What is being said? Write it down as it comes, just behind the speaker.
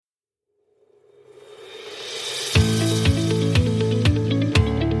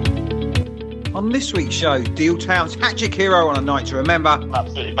On this week's show, Deal Town's hat-trick hero on a night to remember.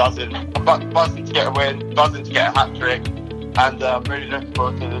 Absolutely buzzing. I'm buzzing to get a win, buzzing to get a hat-trick, and I'm really looking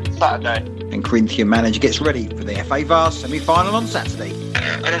forward to Saturday. And Corinthian manager gets ready for the FA Vase semi-final on Saturday.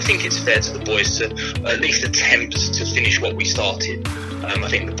 And I think it's fair to the boys to at least attempt to finish what we started. I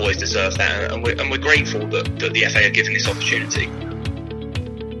think the boys deserve that, and we're grateful that the FA are given this opportunity.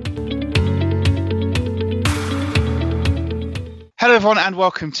 Hello everyone and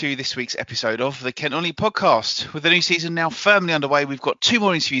welcome to this week's episode of the Kent On-League podcast. With the new season now firmly underway, we've got two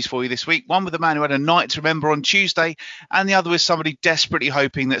more interviews for you this week. One with a man who had a night to remember on Tuesday, and the other with somebody desperately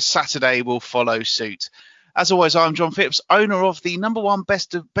hoping that Saturday will follow suit. As always, I'm John Phipps, owner of the number one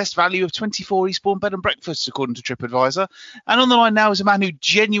best value of 24 Eastbourne bed and breakfasts, according to TripAdvisor. And on the line now is a man who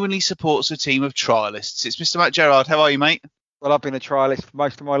genuinely supports a team of trialists. It's Mr. Matt Gerard. How are you, mate? Well, I've been a trialist for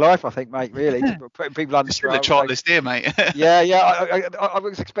most of my life, I think, mate, really. Putting people under Still a trialist here, mate. Yeah. I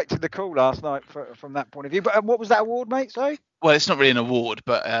was expecting the call last night from that point of view. But what was that award, mate? Sorry? Well, it's not really an award,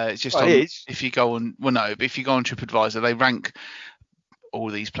 but it's just if you go on, if you go on TripAdvisor, they rank all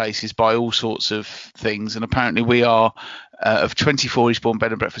these places by all sorts of things. And apparently we are, of 24 Eastbourne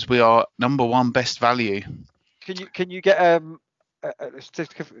bed and breakfast, we are number one best value. Can you get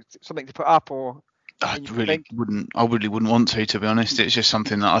something to put up or... I really wouldn't want to be honest. It's just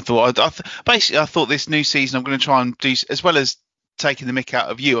something that I thought. I thought this new season I'm going to try and do, as well as taking the mick out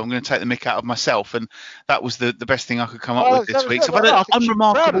of you, I'm going to take the mick out of myself, and that was the best thing I could come up with this week. So I've had an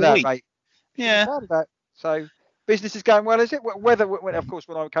unremarkable week. Mate. Yeah. So business is going well, is it? Weather, of course,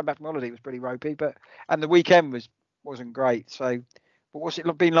 when I came back from holiday, it was pretty ropey, and the weekend wasn't great. So, but what's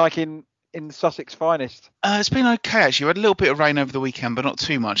it been like in Sussex finest? It's been okay actually. We had a little bit of rain over the weekend, but not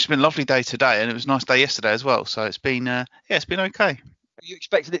too much. It's been a lovely day today, and it was a nice day yesterday as well. So it's been it's been okay. Are you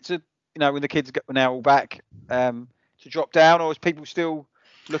expected it to, when the kids are now all back, to drop down, or is people still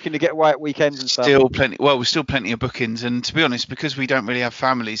looking to get away at weekends and stuff? Still plenty. Well, we're still plenty of bookings, and to be honest, because we don't really have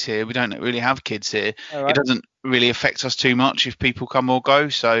families here, we don't really have kids here. Right. It doesn't really affect us too much if people come or go.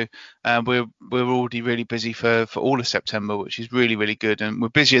 So we're already really busy for all of September, which is really, really good, and we're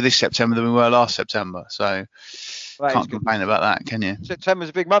busier this September than we were last September. So can't complain about that, can you? September's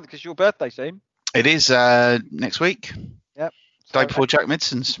a big month because your birthday soon. It is next week. Yep. Day before Jack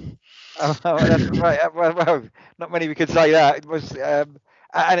Midson's. Oh, that's right. Well, not many we could say that. It was, and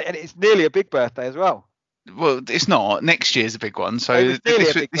it's nearly a big birthday as well. Well, it's not. Next year's a big one. So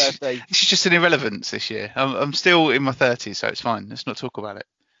this is just an irrelevance this year. I'm still in my 30s, so it's fine. Let's not talk about it.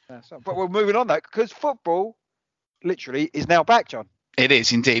 But we're moving on, though, because football literally is now back, John. It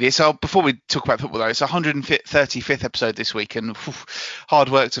is indeed. It's before we talk about football, though, it's 135th episode this week, and hard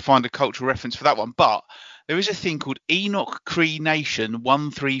work to find a cultural reference for that one. But there is a thing called Enoch Cree Nation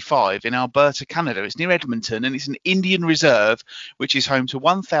 135 in Alberta, Canada. It's near Edmonton, and it's an Indian reserve which is home to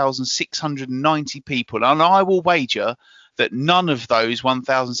 1,690 people. And I will wager that none of those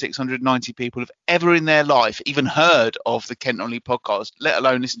 1,690 people have ever in their life even heard of the Kent On-League podcast, let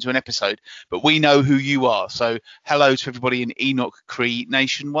alone listen to an episode. But we know who you are. So hello to everybody in Enoch Cree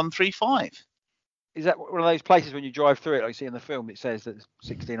Nation 135. Is that one of those places when you drive through it, like you see in the film, it says that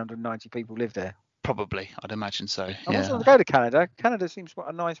 1,690 people live there? Probably, I'd imagine so. I also want to go to Canada. Canada seems quite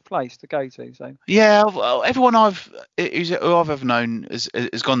a nice place to go to. So yeah, well, everyone who I've ever known has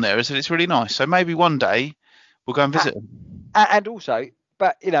gone there. So it's really nice. So maybe one day we'll go and visit them. And also,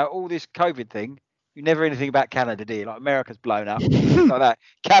 but all this COVID thing, you never hear anything about Canada, do you? Like America's blown up, like that.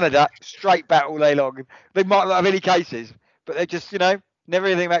 Canada, straight back all day long. They might not have any cases, but they just never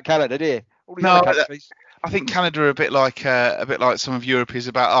hear anything about Canada, do you? All these other countries. I think Canada are a bit like some of Europe is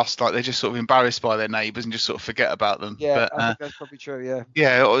about us. Like they're just sort of embarrassed by their neighbours and just sort of forget about them. Yeah, I think that's probably true. Yeah.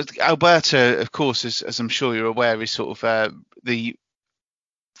 Yeah, Alberta, of course, as I'm sure you're aware, is sort of the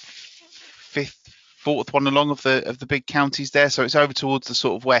fourth one along of the big counties there. So it's over towards the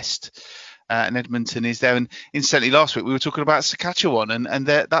sort of west. And Edmonton is there. And incidentally, last week we were talking about Saskatchewan, and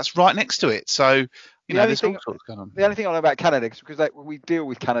that's right next to it. So. There's all sorts going on. The only thing I know about Canada, because we deal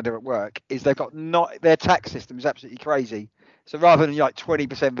with Canada at work, is they've got their tax system is absolutely crazy. So rather than like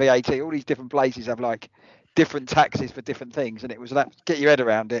 20% VAT, all these different places have like different taxes for different things, and it was that get your head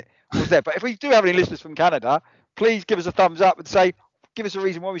around it. Was there? But if we do have any listeners from Canada, please give us a thumbs up and give us a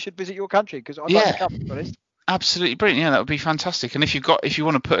reason why we should visit your country, because I'd like to come, to be honest. Absolutely brilliant. Yeah, that would be fantastic. And if you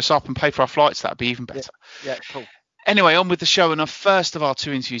want to put us up and pay for our flights, that'd be even better. Yeah, cool. Anyway, on with the show, and our first of our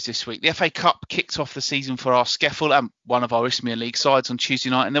two interviews this week. The FA Cup kicked off the season for our Skeffel and one of our Isthmian League sides on Tuesday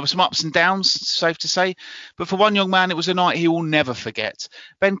night, and there were some ups and downs, safe to say. But for one young man, it was a night he will never forget.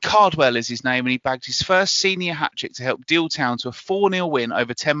 Ben Cardwell is his name, and he bagged his first senior hat-trick to help Deal Town to a 4-0 win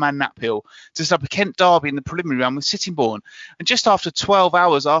over 10-man Knaphill to stop a Kent derby in the preliminary round with Sittingbourne. And just after 12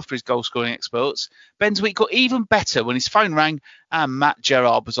 hours after his goal-scoring exploits, Ben's week got even better when his phone rang and Matt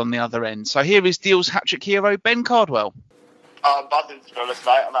Gerrard was on the other end. So here is Deal's hat-trick hero, Ben Cardwell. I'm buzzing, to be honest,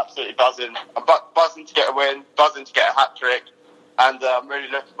 mate. I'm absolutely buzzing. I'm buzzing to get a win, buzzing to get a hat-trick, and I'm really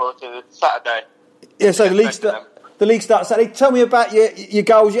looking forward to Saturday. Yeah, so the league starts Saturday. Tell me about your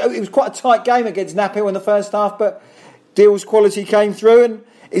goals. It was quite a tight game against Knaphill in the first half, but Deal's quality came through. And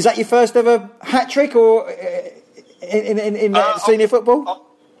is that your first ever hat-trick or in senior football?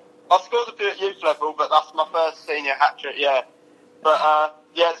 I've scored a few at youth level, but that's my first senior hat-trick, yeah. But,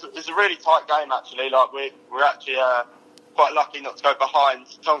 it's a really tight game, actually. Like, we're actually quite lucky not to go behind.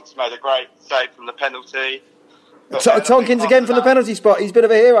 Tonks made a great save from the penalty. Tonkins again from the penalty spot. He's a bit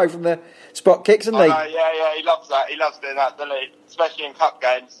of a hero from the spot kicks, isn't he? Yeah, he loves that. He loves doing that, doesn't he? Especially in cup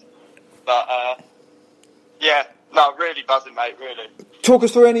games. But, really buzzing, mate, really. Talk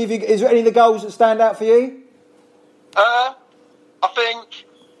us through is there any of the goals that stand out for you? I think,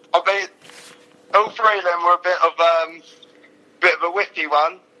 all three of them were a bit of a whiffy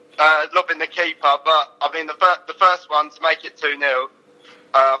one, lobbing the keeper. But I mean, the first one to make it 2-0,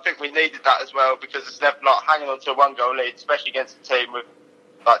 I think we needed that as well, because it's never like hanging on to a 1-goal lead, especially against a team with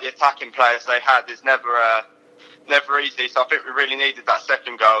like the attacking players they had, is never easy. So I think we really needed that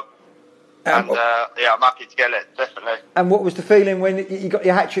second goal. I'm happy to get it, definitely. And what was the feeling when you got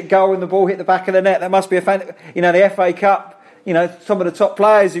your hat-trick goal and the ball hit the back of the net? That must be the FA Cup. Some of the top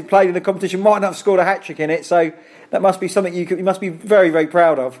players who played in the competition might not have scored a hat-trick in it, so that must be something you must be very, very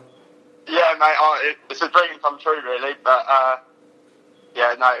proud of. Yeah, mate, it's a dream come true, really. But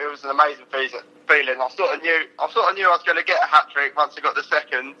it was an amazing feeling. I sort of knew I was going to get a hat-trick once I got the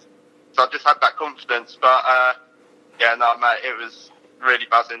second, so I just had that confidence. But mate, it was really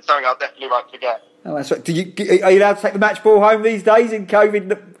buzzing. Something I definitely won't forget. Oh, that's right. Are you allowed to take the match ball home these days in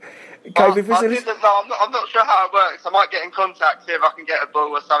COVID facilities? I'm not sure how it works. I might get in contact, see if I can get a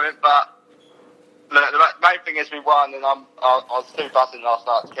ball or something. But look, the main thing is we won, and I was too buzzing last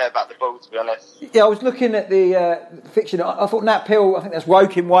night to care about the ball, to be honest. Yeah, I was looking at the fiction. I thought Knaphill, I think that's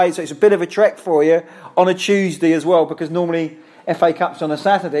Woking way, so it's a bit of a trek for you on a Tuesday as well, because normally FA Cup's on a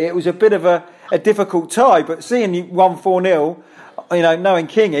Saturday. It was a bit of a difficult tie, but seeing you won 4-0, knowing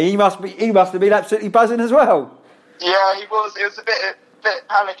Kingy, he must have been absolutely buzzing as well. Yeah, he was. It was a bit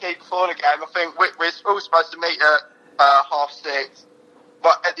panicky before the game. I think we're all supposed to meet at 6:30,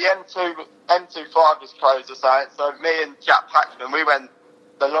 but at the M25 is closed or something. So me and Jack Paxman, we went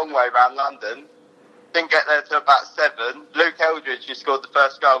the long way around London. Didn't get there till about 7. Luke Eldridge, who scored the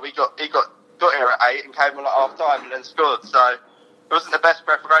first goal, he got here at 8 and came on at half time and then scored. So it wasn't the best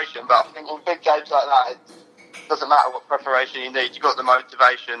preparation, but I think in big games like that, it doesn't matter what preparation you need. You've got the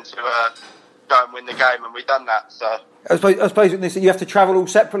motivation to go and win the game, and we've done that. So I suppose in this, you have to travel all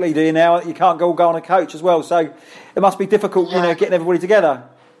separately, do you now? You can't go on a coach as well, so it must be difficult, getting everybody together.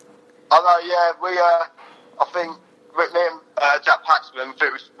 I know, yeah. I think with me and Jack Paxman,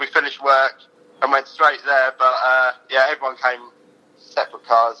 we finished work and went straight there, but everyone came separate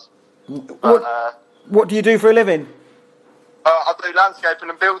cars. What do you do for a living? I do landscaping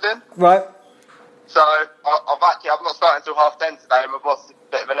and building. Right. So I'm not starting until 10:30 today. My boss is a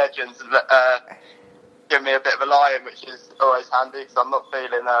bit of a legend and giving me a bit of a lie-in, which is always handy because I'm not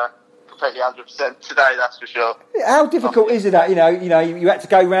feeling completely 100% today, that's for sure. How difficult is it that you had to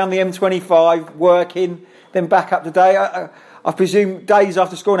go round the M25 working, then back up today? I presume days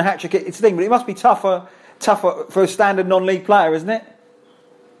after scoring a hat-trick, it's a thing, but it must be tougher for a standard non-league player, isn't it?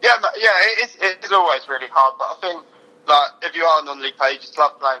 Yeah, it's always really hard, but I think if you are a non-league player, you just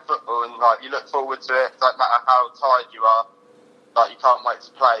love playing football and you look forward to it. It doesn't matter how tired you are, you can't wait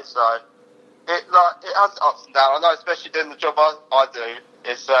to play. So it has ups and downs. I know, especially doing the job I do,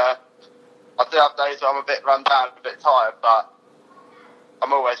 it's I do have days where I'm a bit run down, a bit tired, but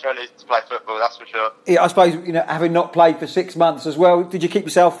I'm always ready to play football, that's for sure. Yeah, I suppose, having not played for 6 months as well, did you keep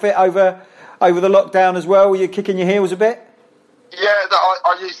yourself fit over the lockdown as well? Were you kicking your heels a bit? Yeah,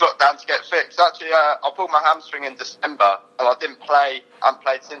 I used lockdown to get fit. Actually, I pulled my hamstring in December, and I haven't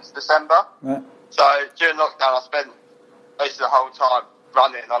played since December. Right. So during lockdown, I spent basically the whole time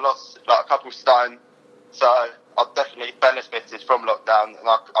running. I lost a couple of stone, so I definitely benefited from lockdown, and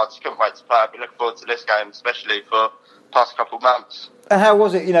I just couldn't wait to play. I've been looking forward to this game, especially for the past couple of months. And how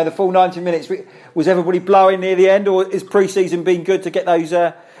was it, the full 90 minutes? Was everybody blowing near the end, or is pre-season been good to get those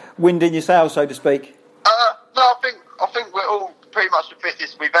wind in your sails, so to speak? No, I think I think we're all pretty much the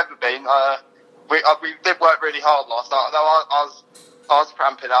fittest we've ever been. We did work really hard last night. Although I was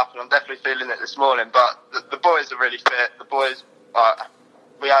cramping up, and I'm definitely feeling it this morning. But the boys are really fit. The boys,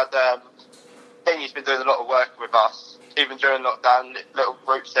 we had He's been doing a lot of work with us, even during lockdown. Little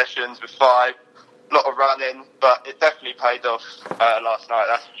group sessions with 5, a lot of running, but it definitely paid off last night.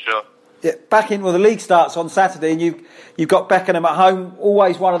 That's for sure. Yeah, the league starts on Saturday, and you've got Beckenham at home,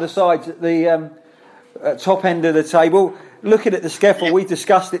 always one of the sides at the top end of the table. Looking at the SCEFL, we've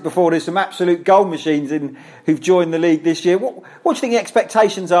discussed it before. There's some absolute goal machines who've joined the league this year. What do you think the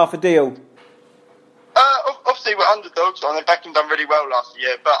expectations are for Deal? Obviously, we're underdogs. I think Beckenham done really well last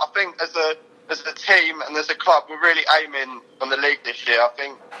year, but I think as a team and as a club, we're really aiming on the league this year. I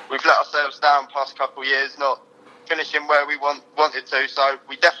think we've let ourselves down past couple of years, not finishing where we wanted to. So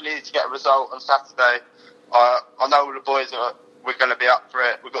we definitely need to get a result on Saturday. I know all the boys we're going to be up for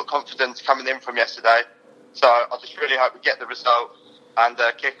it. We've got confidence coming in from yesterday. So I just really hope we get the result and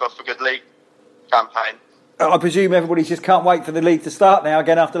kick off a good league campaign. I presume everybody just can't wait for the league to start now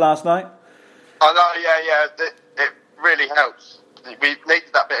again after last night? I know, yeah. It really helps. We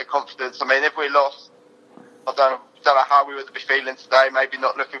needed that bit of confidence. I mean, if we lost, I don't know how we would be feeling today. Maybe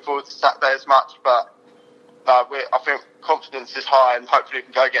not looking forward to Saturday as much, but I think confidence is high, and hopefully we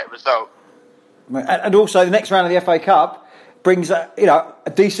can go get a result. And also, the next round of the FA Cup brings a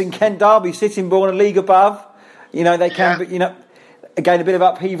decent Kent derby, Sittingbourne, a league above. They can, again, a bit of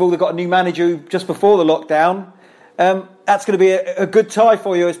upheaval. They've got a new manager just before the lockdown. That's going to be a good tie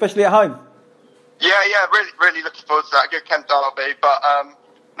for you, especially at home. Yeah, really, really looking forward to that. Good Kent derby, but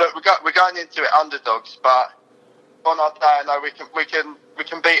look, we're going into it underdogs, but on our day, I know we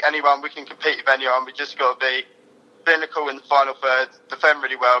can beat anyone, we can compete with anyone. We just got to be clinical in the final third, defend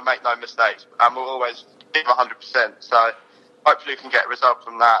really well, make no mistakes, and we'll always give 100%. So hopefully we can get a result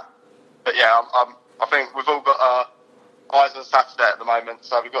from that. But yeah, I think we've all got our eyes on Saturday at the moment,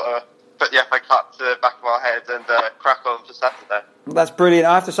 so we've got to put the FA Cup to the back of our head and crack on for Saturday. That's brilliant.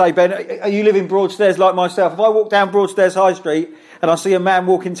 I have to say, Ben, you live in Broadstairs like myself. If I walk down Broadstairs High Street and I see a man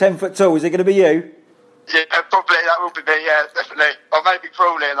walking 10 foot tall, is it going to be you? Yeah, probably that will be me. Yeah, definitely. I may be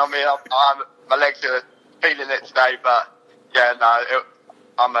crawling. I mean, my legs are feeling it today, but yeah, no,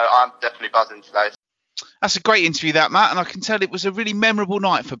 I'm definitely buzzing today. That's a great interview, that, Matt, and I can tell it was a really memorable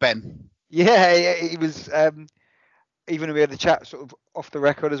night for Ben. Yeah, it was. Even when we had the chat sort of off the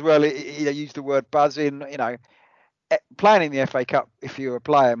record as well, he used the word buzzing. Playing in the FA Cup, if you're a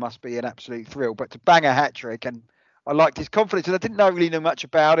player, must be an absolute thrill. But to bang a hat-trick, and I liked his confidence, and I didn't really know much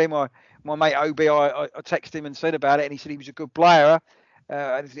about him. My mate Obi, I texted him and said about it, and he said he was a good player,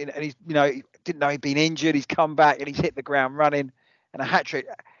 and he's didn't know he'd been injured. He's come back and he's hit the ground running, and a hat-trick.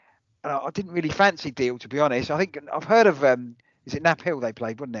 And I didn't really fancy Deal, to be honest. I think I've heard of is it Knapp Hill they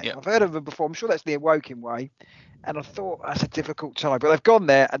played, wasn't it? Yeah. I've heard of them before. I'm sure that's near Woking Way. And I thought that's a difficult tie, but they've gone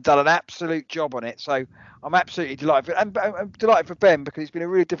there and done an absolute job on it. So I'm absolutely delighted. And I'm delighted for Ben, because it's been a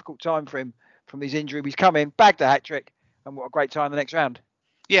really difficult time for him from his injury. He's come in, bagged a hat-trick, and what a great time the next round.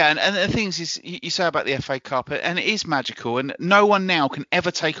 Yeah, and the things is, you say about the FA Cup, and it is magical, and no one now can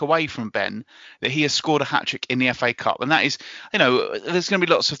ever take away from Ben that he has scored a hat-trick in the FA Cup. And that is, there's going to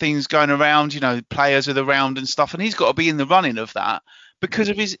be lots of things going around, players are around and stuff, and he's got to be in the running of that because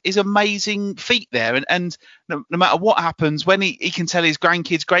of his amazing feat there. And no matter what happens, when he can tell his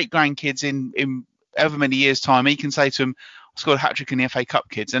grandkids, great-grandkids in however many years' time, he can say to them, I scored a hat-trick in the FA Cup,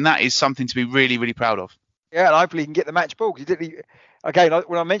 kids. And that is something to be really, really proud of. Yeah, and hopefully he can get the match ball. Again,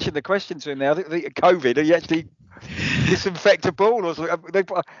 when I mentioned the question to him now, I think COVID, are you actually disinfect a ball? Or something?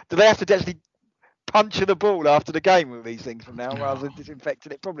 Do they have to actually puncture the ball after the game with these things from now, rather than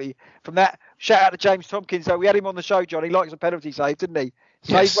disinfecting it? Probably from that. Shout out to James Tompkins. So we had him on the show, John. He likes a penalty save, didn't he?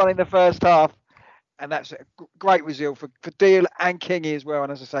 Saved one in the first half. And that's a great result for Deal and Kingy as well.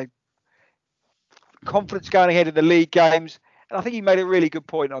 And as I say, confidence going ahead in the league games. And I think he made a really good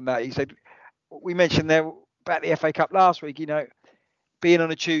point on that. He said, we mentioned there about the FA Cup last week, being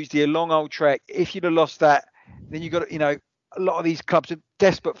on a Tuesday, a long old trek. If you'd have lost that, then you've got, a lot of these clubs are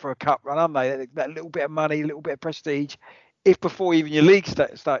desperate for a cup run, aren't they? That little bit of money, a little bit of prestige. If before even your league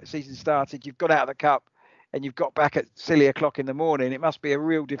season started, you've got out of the cup and you've got back at silly o'clock in the morning, it must be a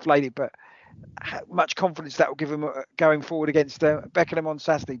real deflated. But how much confidence that will give them going forward against Beckenham on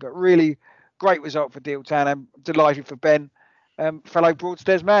Saturday. But really great result for Deal Town. I'm delighted for Ben, fellow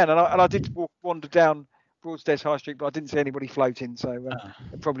Broadstairs man. And I did wander down Broadstairs High Street, but I didn't see anybody floating, so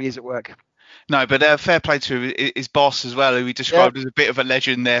it probably is at work. No, but fair play to his boss as well, who he described as a bit of a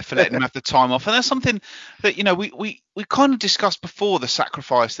legend there for letting him have the time off. And that's something that, we kind of discussed before, the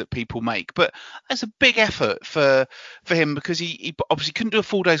sacrifice that people make. But that's a big effort for him, because he obviously couldn't do a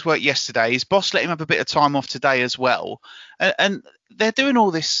full day's work yesterday. His boss let him have a bit of time off today as well. And they're doing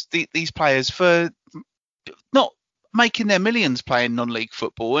all this, these players, for not making their millions playing non-league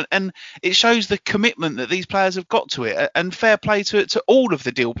football, and it shows the commitment that these players have got to it, and fair play to all of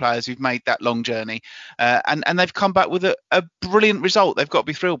the Deal players who've made that long journey, and they've come back with a brilliant result they've got to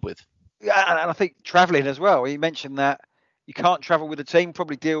be thrilled with. Yeah, and I think travelling as well. He mentioned that you can't travel with a team.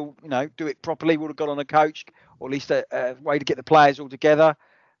 Probably Deal, do it properly, would have got on a coach, or at least a way to get the players all together.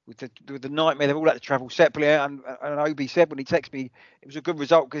 With the nightmare, they've all had to travel separately. And Obi said when he texted me, it was a good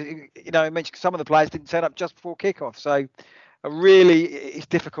result, because he mentioned some of the players didn't turn up just before kickoff. So it's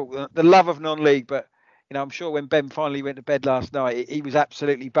difficult. The love of non-league, but I'm sure when Ben finally went to bed last night, he was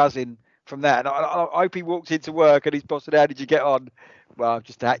absolutely buzzing from that. And I hope he walked into work and his boss said, "How did you get on?" Well,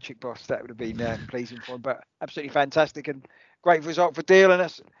 just a hat-trick, boss. That would have been pleasing for him. But absolutely fantastic and great result for Deal.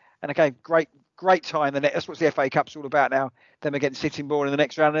 And again, great tie in the net. That's what the FA Cup's all about now. Them against Sittingbourne in the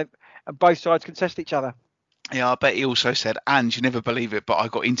next round, and both sides contest each other. Yeah, I bet he also said, and you never believe it, but I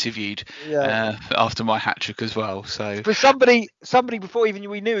got interviewed after my hat trick as well. So for somebody before even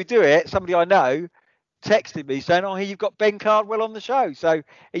we knew he'd do it, somebody I know texted me saying, "Oh, here you've got Ben Cardwell on the show." So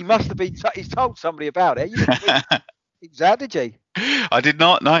he must have been. He's told somebody about it. You was out, did you? I did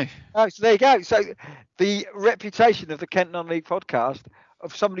not. No. Oh, so there you go. So the reputation of the Kent Non-League podcast,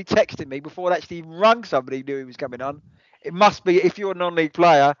 of somebody texting me before they actually even rung somebody who knew he was coming on. It must be, if you're a non-league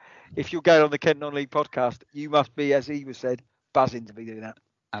player, if you're going on the Kent Non-League podcast, you must be, as he was said, buzzing to be doing that.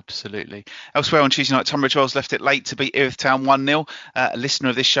 Absolutely. Elsewhere on Tuesday night, Tunbridge Wells left it late to beat Erith Town 1-0. A listener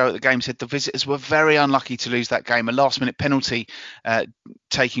of this show at the game said the visitors were very unlucky to lose that game. A last-minute penalty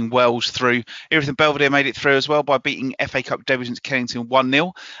taking Wells through. Erith and Belvedere made it through as well by beating FA Cup debutants Kennington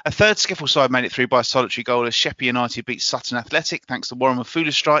 1-0. A third Skiffle side made it through by a solitary goal as Sheppey United beat Sutton Athletic thanks to Warren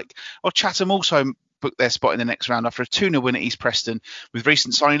Mafula's strike. While Chatham also booked their spot in the next round after a 2-0 win at East Preston, with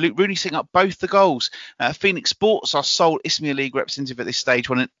recent signing Luke Rooney setting up both the goals. Phoenix Sports, our sole Isthmia League representative at this stage,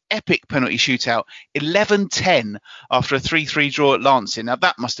 won an epic penalty shootout, 11-10 after a 3-3 draw at Lancing. Now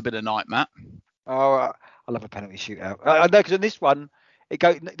that must have been a night, Matt. Oh, I love a penalty shootout. I know, because in this one,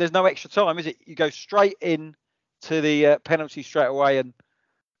 there's no extra time, is it? You go straight in to the penalty straight away, and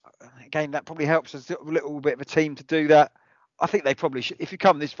again, that probably helps us a little bit of a team to do that. I think they probably should. If you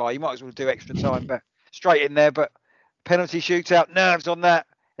come this far, you might as well do extra time, but straight in there. But penalty shootout, nerves on that.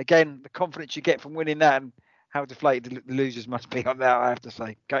 Again, the confidence you get from winning that, and how deflated the losers must be on that, I have to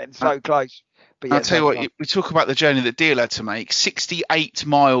say. Getting so close. But I'll tell you what, we talk about the journey that Deal had to make. 68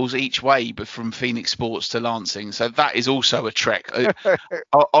 miles each way from Phoenix Sports to Lancing. So that is also a trek.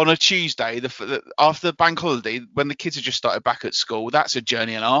 On a Tuesday, after the bank holiday, when the kids have just started back at school, that's a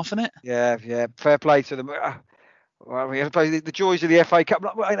journey and a half, isn't it? Yeah. Fair play to them. Well, the joys of the FA Cup,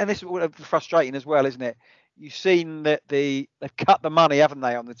 and this is frustrating as well, isn't it? You've seen that they've cut the money, haven't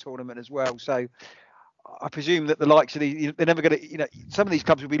they, on the tournament as well? So I presume that the likes of they're never going to, some of these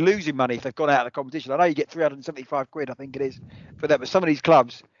clubs will be losing money if they've gone out of the competition. I know you get 375 quid, I think it is, for that, but some of these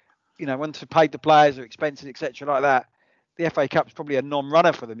clubs, once they've paid the players or expenses, etc., like that, the FA Cup's probably a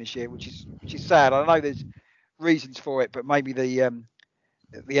non-runner for them this year, which is sad. I know there's reasons for it, but maybe the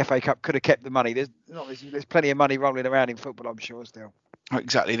FA Cup could have kept the money. There's plenty of money rolling around in football, I'm sure, still.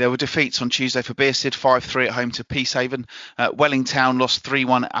 Exactly. There were defeats on Tuesday for Bearsted, 5-3 at home to Peacehaven. Welling Town lost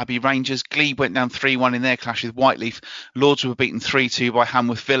 3-1 at Abbey Rangers. Glebe went down 3-1 in their clash with Whiteleaf. Lords were beaten 3-2 by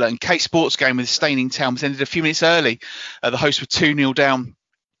Hamworth Villa. And K Sports game with Staining Town was ended a few minutes early. The hosts were 2-0 down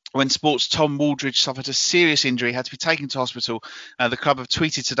when Sports' Tom Waldridge suffered a serious injury, had to be taken to hospital. The club have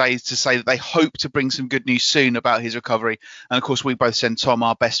tweeted today to say that they hope to bring some good news soon about his recovery. And of course, we both send Tom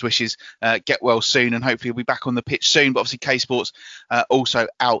our best wishes. Get well soon, and hopefully he'll be back on the pitch soon. But obviously, K Sports also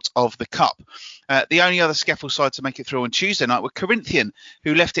out of the cup. The only other Skeffel side to make it through on Tuesday night were Corinthian,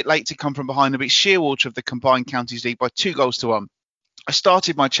 who left it late to come from behind and beat Shearwater of the Combined Counties League by 2-1. I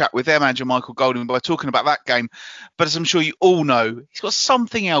started my chat with their manager, Michael Golding, by talking about that game. But as I'm sure you all know, he's got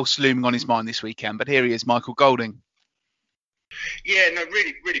something else looming on his mind this weekend. But here he is, Michael Golding. Yeah, no,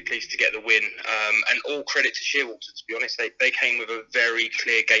 really, really pleased to get the win. And all credit to Shearwater, to be honest. They came with a very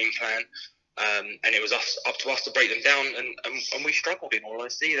clear game plan. And it was up to us to break them down. And we struggled, in all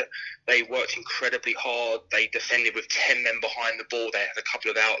honesty. They worked incredibly hard. They defended with 10 men behind the ball. They had a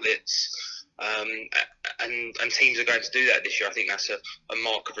couple of outlets. And teams are going to do that this year. I think that's a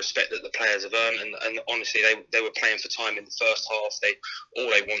mark of respect that the players have earned. And honestly, they were playing for time in the first half. All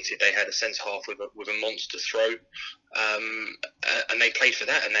they wanted, they had a centre half with a monster throw, and they played for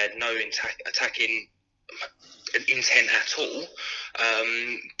that. And they had no attacking intent at all.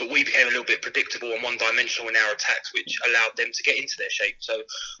 But we became a little bit predictable and one-dimensional in our attacks, which allowed them to get into their shape. So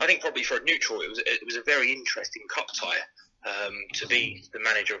I think probably for a neutral, it was a very interesting cup tie. To be the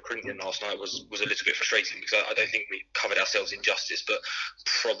manager of Corinthian last night was a little bit frustrating, because I don't think we covered ourselves in justice, but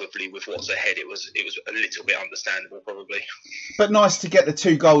probably with what's ahead, it was a little bit understandable, probably. But nice to get the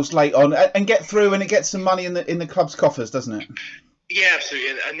 2 goals late on and get through, and it gets some money in the club's coffers, doesn't it? Yeah,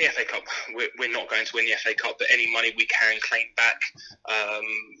 absolutely. And the FA Cup, we're not going to win the FA Cup, but any money we can claim back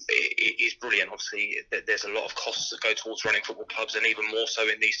is brilliant. Obviously, there's a lot of costs that go towards running football clubs, and even more so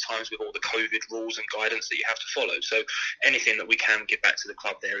in these times with all the COVID rules and guidance that you have to follow. So anything that we can give back to the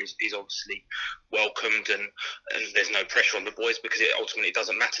club there is obviously welcomed, and there's no pressure on the boys, because it ultimately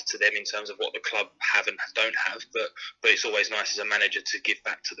doesn't matter to them in terms of what the club have and don't have. But it's always nice as a manager to give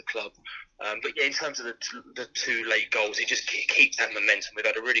back to the club. But yeah, in terms of the 2 late goals, it just keeps that momentum. We've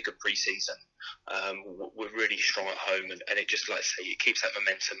had a really good pre-season. We're really strong at home, and it just, like I say, it keeps that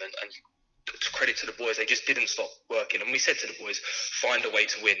momentum. And to credit to the boys, they just didn't stop working. And we said to the boys, find a way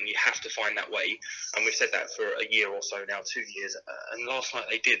to win. You have to find that way. And we've said that for a year or so now, 2 years. And last night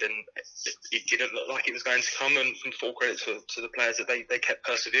they did, and it didn't look like it was going to come. And full credit to the players that they kept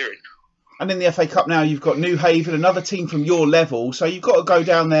persevering. And in the FA Cup now, you've got New Haven, another team from your level. So you've got to go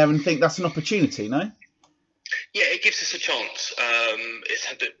down there and think that's an opportunity, no? Yeah, it gives us a chance.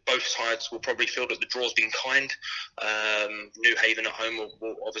 Both sides will probably feel that the draw's been kind. New Haven at home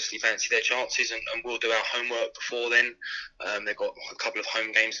will obviously fancy their chances, and we'll do our homework before then. They've got a couple of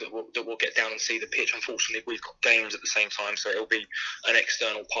home games that we'll get down and see the pitch. Unfortunately, we've got games at the same time, so it'll be an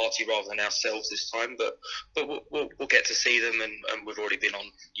external party rather than ourselves this time. But we'll get to see them, and we've already been on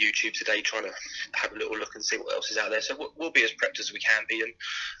YouTube today trying to have a little look and see what else is out there. So we'll be as prepped as we can be, and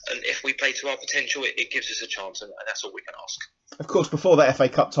if we play to our potential, it gives us a chance, and that's all we can ask. Of course, before that FA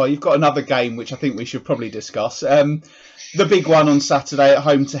Cup tie, you've got another game which I think we should probably discuss. The big one on Saturday at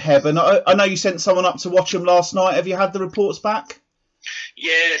home to Hebburn. I know you sent someone up to watch them last night. Have you had the reports back?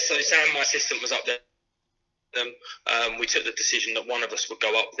 Yeah, so Sam, my assistant, was up there. We took the decision that one of us would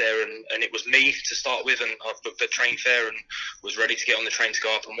go up there, and it was me to start with, and I've booked a train fare and was ready to get on the train to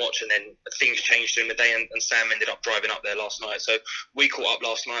go up and watch, and then things changed during the day, and Sam ended up driving up there last night. So we caught up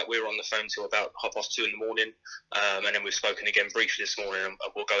last night. We were on the phone till about 2:30 in the morning, and then we've spoken again briefly this morning,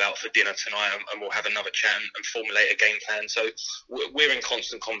 and we'll go out for dinner tonight, and we'll have another chat and formulate a game plan. So we're in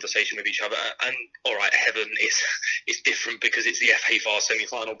constant conversation with each other, and all right, Hebburn is different because it's the FA Vase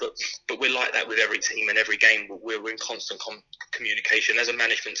semi-final, but we're like that with every team and every game. We're in constant communication as a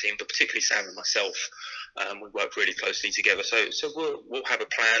management team, but particularly Sam and myself. We work really closely together, so we'll have a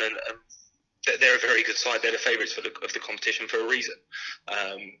plan, and they're a very good side. They're the favourites of the competition for a reason,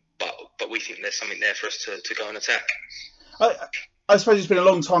 but we think there's something there for us to go and attack. I suppose it's been a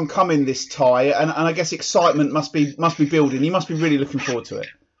long time coming, this tie, and I guess excitement must be building. You must be really looking forward to it.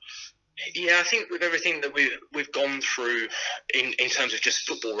 Yeah, I think with everything that we've gone through in terms of just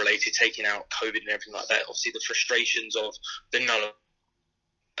football related, taking out COVID and everything like that, obviously the frustrations of the null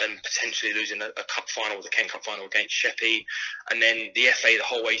and potentially losing a cup final, the Kent Cup final against Sheppey, and then the FA the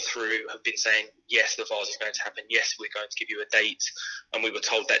whole way through have been saying, yes, the Vase is going to happen, yes, we're going to give you a date, and we were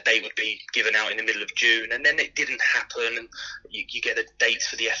told that date would be given out in the middle of June, and then it didn't happen, and you get the dates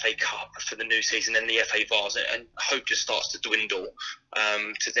for the FA Cup for the new season and the FA Vase, and hope just starts to dwindle,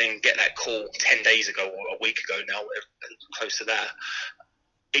 to then get that call 10 days ago or a week ago now, close to that.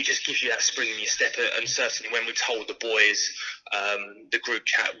 It just gives you that spring in your step, and certainly when we told the boys, the group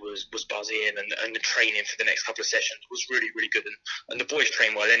chat was buzzing, and the training for the next couple of sessions was really, really good, and the boys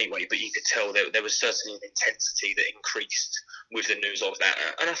trained well anyway, but you could tell there was certainly an intensity that increased with the news of that,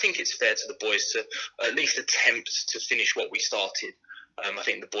 and I think it's fair to the boys to at least attempt to finish what we started. I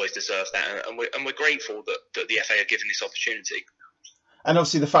think the boys deserve that, and we're grateful that the FA are given this opportunity. And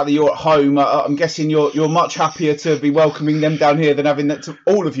obviously the fact that you're at home, I'm guessing you're much happier to be welcoming them down here than having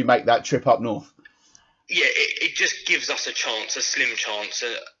all of you make that trip up north. Yeah, it just gives us a chance, a slim chance.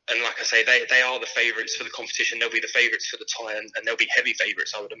 And like I say, they are the favourites for the competition. They'll be the favourites for the tie, and they'll be heavy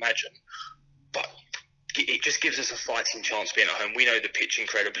favourites, I would imagine. But it just gives us a fighting chance being at home. We know the pitch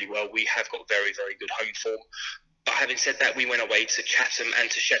incredibly well. We have got very, very good home form. But having said that, we went away to Chatham and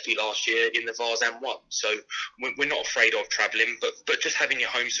to Sheppey last year in the Vase and won. So we're not afraid of travelling, but just having your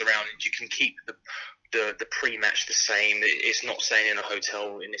home surroundings, you can keep the pre-match the same. It's not staying in a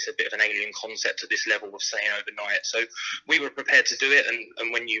hotel, and it's a bit of an alien concept at this level of staying overnight. So we were prepared to do it,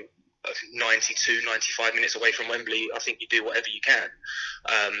 and when you 92, 95 minutes away from Wembley, I think you do whatever you can.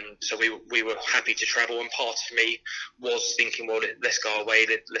 So we were happy to travel, and part of me was thinking, well, let's go away,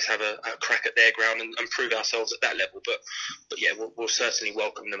 let's have a crack at their ground and prove ourselves at that level. But yeah, we'll certainly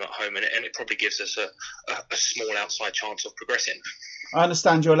welcome them at home, and it probably gives us a small outside chance of progressing. I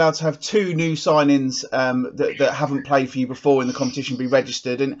understand you're allowed to have 2 new signings that haven't played for you before in the competition be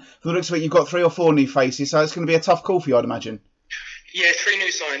registered, and from the looks of it, you've got 3 or 4 new faces, so it's going to be a tough call for you, I'd imagine. Yeah, 3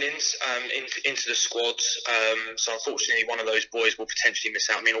 new signings into the squads. So unfortunately, one of those boys will potentially miss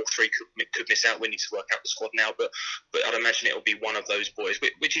out. I mean, all 3 could miss out. We need to work out the squad now, but I'd imagine it will be one of those boys,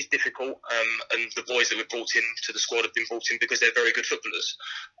 which is difficult. And the boys that we've brought in to the squad have been brought in because they're very good footballers.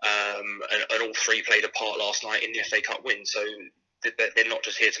 And all 3 played a part last night in the FA Cup win. So they're not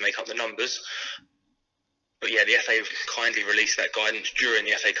just here to make up the numbers. But yeah, the FA kindly released that guidance during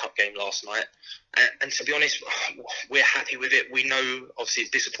the FA Cup game last night. And to be honest, we're happy with it. We know, obviously,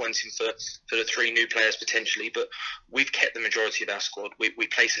 it's disappointing for the 3 new players potentially, but we've kept the majority of our squad. We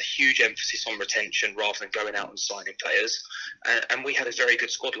place a huge emphasis on retention rather than going out and signing players. And we had a very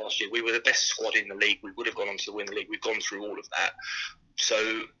good squad last year. We were the best squad in the league. We would have gone on to win the league. We've gone through all of that.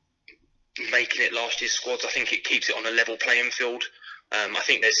 So making it last year's squads, I think it keeps it on a level playing field. I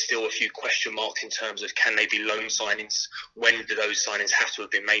think there's still a few question marks in terms of, can they be loan signings? When do those signings have to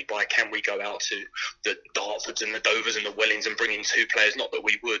have been made by? Can we go out to the Dartfords and the Dovers and the Wellings and bring in 2 players? Not that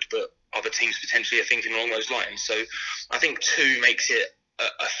we would, but other teams potentially are thinking along those lines. So I think 2 makes it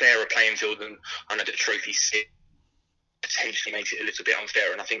a fairer playing field, and I know that Trophy 6 potentially makes it a little bit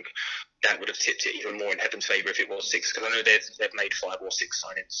unfair, and I think that would have tipped it even more in Heaven's favour if it was 6, because I know they've made 5 or 6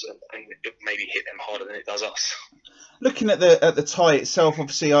 signings, and it maybe hit them harder than it does us. Looking at the tie itself,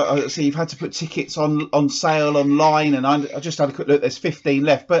 obviously, I see you've had to put tickets on sale online, and I just had a quick look. There's 15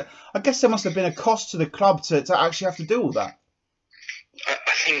 left, but I guess there must have been a cost to the club to actually have to do all that.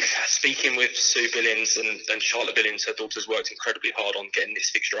 I think speaking with Sue Billings and Charlotte Billings, her daughter's worked incredibly hard on getting this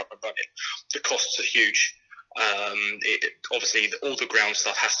fixture up and running. The costs are huge. Obviously, all the ground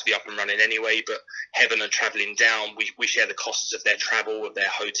stuff has to be up and running anyway, but Heaven are travelling down. We share the costs of their travel, of their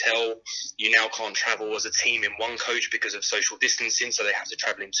hotel. You now can't travel as a team in 1 coach because of social distancing, so they have to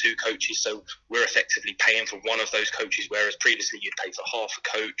travel in 2 coaches. So we're effectively paying for one of those coaches, whereas previously you'd pay for half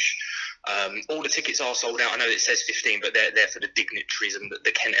a coach. All the tickets are sold out. I know it says 15, but they're for the dignitaries and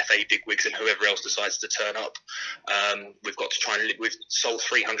the Kent FA bigwigs and whoever else decides to turn up. We've got to try and we've sold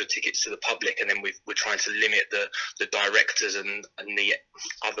 300 tickets to the public, and then we're trying to limit the directors and the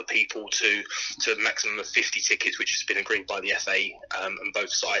other people to a maximum of 50 tickets, which has been agreed by the FA and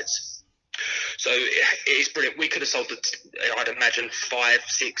both sides. So it is brilliant. We could have sold it, I'd imagine, 5,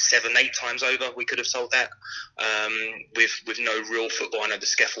 6, 7, 8 times over. We could have sold that with no real football. I know the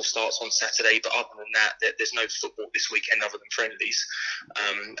Skeffel starts on Saturday, but other than that, there's no football this weekend other than friendlies.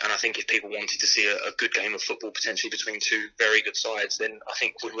 And I think if people wanted to see a good game of football potentially between 2 very good sides, then I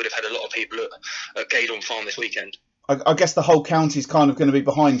think we would have had a lot of people at Gaydon Farm this weekend. I guess the whole county's kind of going to be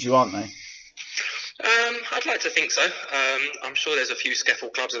behind you, aren't they? I'd like to think so. I'm sure there's a few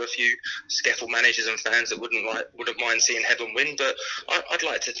Skeffel clubs and a few Skeffel managers and fans that wouldn't mind seeing Heaven win, but I'd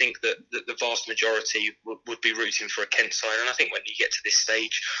like to think that the vast majority would be rooting for a Kent side. And I think when you get to this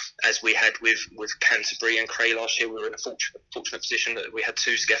stage, as we had with Canterbury and Cray last year, we were in a fortunate position that we had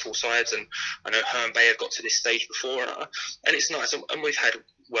 2 Skeffel sides, and I know Herne Bay have got to this stage before, and it's nice. And we've had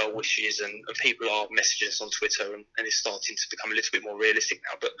well wishes, and people are messaging us on Twitter, and it's starting to become a little bit more realistic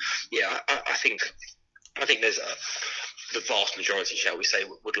now. But yeah, I think there's the vast majority, shall we say,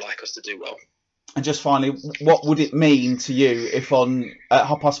 would like us to do well. And just finally, what would it mean to you if at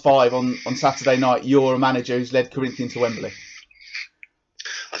 5:30 on Saturday night you're a manager who's led Corinthians to Wembley?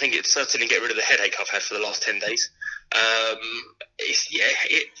 I think it'd certainly get rid of the headache I've had for the last 10 days.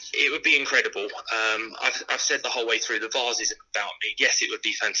 It would be incredible. I've said the whole way through, the Vase isn't about me. Yes, it would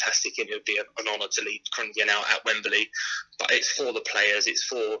be fantastic, and it would be an honour to lead Corinthians out at Wembley, but it's for the players, it's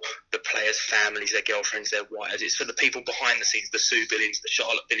for the players' families, their girlfriends, their wives, it's for the people behind the scenes, the Sue Billings, the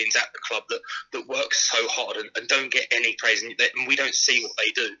Charlotte Billings at the club that work so hard and don't get any praise, and we don't see what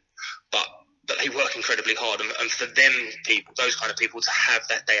they do, but they work incredibly hard, and for them people, those kind of people, to have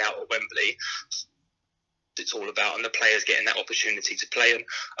that day out at Wembley, it's all about, and the players getting that opportunity to play.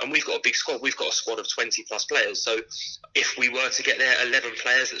 And we've got a big squad. We've got a squad of 20 plus players. So if we were to get there, 11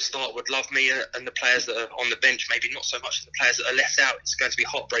 players that start would love me, and the players that are on the bench maybe not so much, and the players that are left out, it's going to be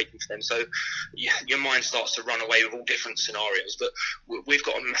heartbreaking for them. So your mind starts to run away with all different scenarios. But we've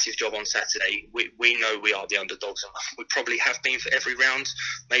got a massive job on Saturday. We know we are the underdogs, and we probably have been for every round,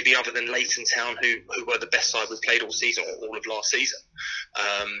 maybe other than Leighton Town, who were the best side we played all season, or all of last season.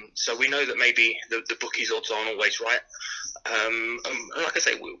 So we know that maybe the bookies' odds aren't always right, And like I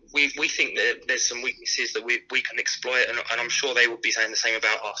say, we think that there's some weaknesses that we can exploit, and I'm sure they will be saying the same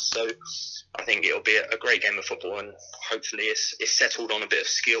about us. So I think it'll be a great game of football, and hopefully it's settled on a bit of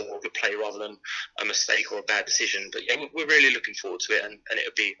skill of the play rather than a mistake or a bad decision. But yeah, we're really looking forward to it, and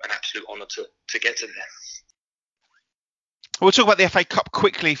it'll be an absolute honour to get to there. We'll talk about the FA Cup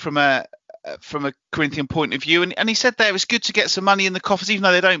quickly from a Corinthian point of view, and he said there it's good to get some money in the coffers, even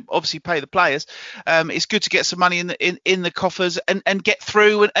though they don't obviously pay the players. It's good to get some money in the coffers and get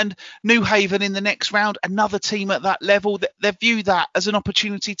through. And New Haven in the next round, another team at that level, they view that as an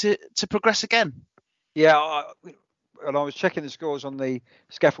opportunity to progress again. Yeah, and I was checking the scores on the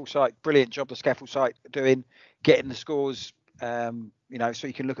Scaffold site. Brilliant job the Scaffold site doing, getting the scores. So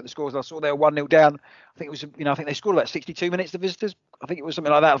you can look at the scores. I saw they were 1-0 down. I think they scored about 62 minutes, the visitors. I think it was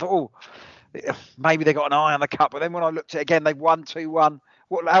something like that. I thought, maybe they got an eye on the cup. But then when I looked at it again, they won 2-1.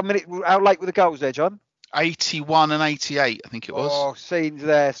 How late were the goals there, John? 81 and 88, I think it was. Oh, scenes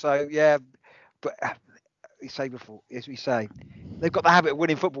there. So, yeah. But as we say, they've got the habit of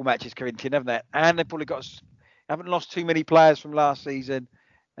winning football matches, Corinthian, haven't they? And they've probably haven't lost too many players from last season.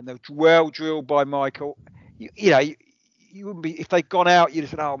 And they're well drilled by Michael. You wouldn't be, if they'd gone out, you'd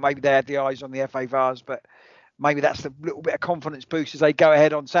have said, maybe they had the eyes on the FA Vars, but maybe that's a little bit of confidence boost as they go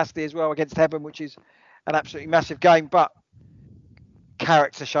ahead on Saturday as well against Hebburn, which is an absolutely massive game. But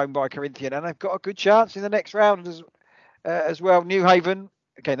character shown by Corinthian, and they've got a good chance in the next round as well. New Haven,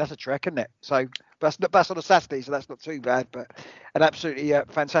 again, that's a trek, isn't it? So that's on a Saturday, so that's not too bad, but an absolutely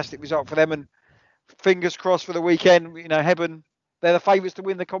fantastic result for them. And fingers crossed for the weekend. Hebburn, they're the favourites to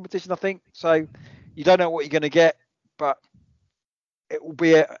win the competition, I think. So you don't know what you're going to get, but it will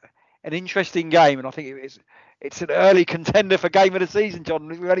be an interesting game, and I think it's an early contender for game of the season, John.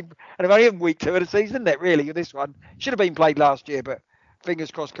 We're only in week 2 of the season, isn't it, really, with this one? Should have been played last year, but fingers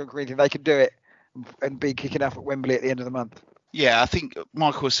crossed, Corinthian, they can do it and be kicking off at Wembley at the end of the month. Yeah, I think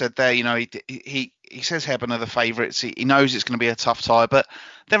Michael said there, he says Hebburn are the favourites. He knows it's going to be a tough tie, but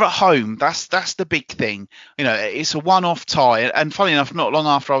they're at home. That's the big thing. It's a one-off tie. And funny enough, not long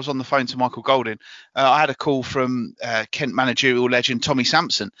after I was on the phone to Michael Golding, I had a call from Kent managerial legend Tommy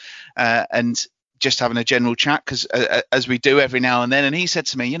Sampson, and just having a general chat, because as we do every now and then. And he said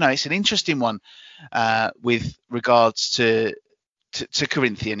to me, it's an interesting one with regards to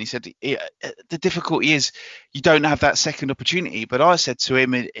Corinthian. He said the difficulty is you don't have that second opportunity, but I said to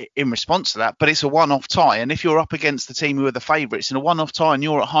him in response to that, but it's a one-off tie, and if you're up against the team who are the favourites in a one-off tie and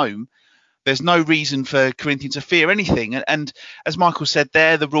you're at home, there's no reason for Corinthian to fear anything. And as Michael said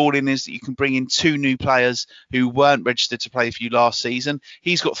there, the ruling is that you can bring in 2 new players who weren't registered to play for you last season.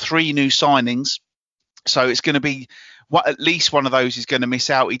 He's got 3 new signings, so it's going to be at least one of those is going to miss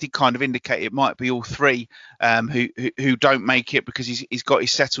out. He did kind of indicate it might be all 3 who don't make it, because he's got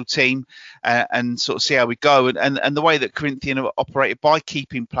his settled team, and sort of see how we go. And the way that Corinthian have operated by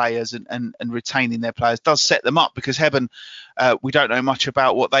keeping players and retaining their players does set them up, because Hebburn, we don't know much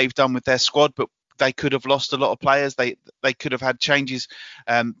about what they've done with their squad, but they could have lost a lot of players. They could have had changes,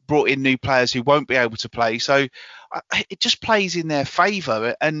 brought in new players who won't be able to play. So it just plays in their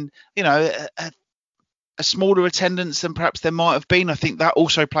favour. And, a smaller attendance than perhaps there might have been, I think that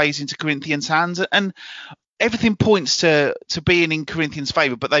also plays into Corinthians' hands, and everything points to being in Corinthians'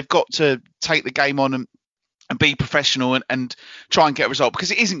 favour, but they've got to take the game on and be professional and try and get a result,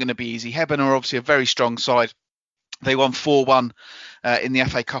 because it isn't going to be easy. Hebburn are obviously a very strong side. They won 4-1 in the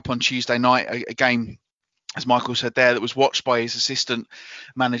FA Cup on Tuesday night, a game, as Michael said there, that was watched by his assistant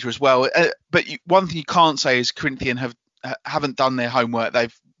manager as well. But one thing you can't say is Corinthian haven't done their homework.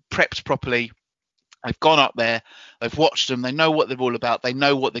 They've prepped properly. They've gone up there, they've watched them, they know what they're all about, they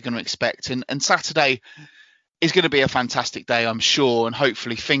know what they're going to expect. And Saturday is going to be a fantastic day, I'm sure, and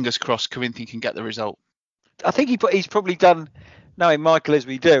hopefully, fingers crossed, Corinthian can get the result. I think he's probably done, knowing Michael as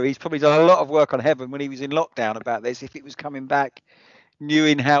we do, he's probably done a lot of work on Hebburn when he was in lockdown about this. If it was coming back,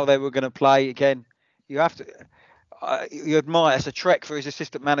 knowing how they were going to play again, you have to, you admire, it's a trek for his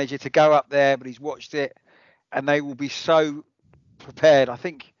assistant manager to go up there, but he's watched it, and they will be so prepared. I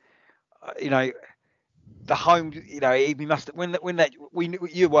think, the home, he must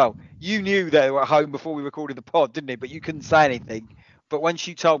you knew they were at home before we recorded the pod, didn't he? But you couldn't say anything. But once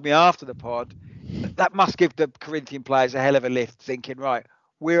you told me after the pod, that must give the Corinthian players a hell of a lift, thinking, right,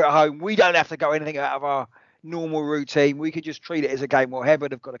 we're at home, we don't have to go anything out of our normal routine. We could just treat it as a game. Well, Hebburn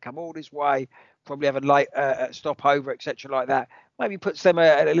have got to come all this way, probably have a late stopover, etc., like that. Maybe puts them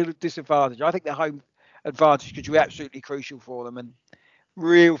at a little disadvantage. I think the home advantage could be absolutely crucial for them, and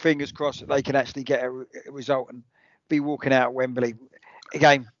real fingers crossed that they can actually get a result and be walking out at Wembley.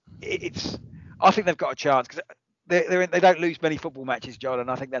 Again, I think they've got a chance, because they don't lose many football matches, John, and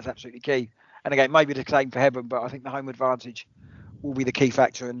I think that's absolutely key. And again, maybe the same for Hebburn, but I think the home advantage will be the key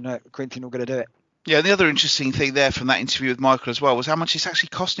factor, and Corinthian are going to do it. Yeah, and the other interesting thing there from that interview with Michael as well was how much it's actually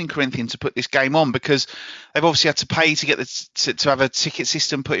costing Corinthian to put this game on, because they've obviously had to pay to get to have a ticket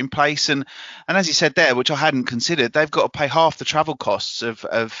system put in place, and as he said there, which I hadn't considered, they've got to pay half the travel costs of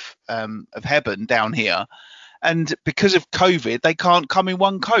Hebburn down here, and because of COVID, they can't come in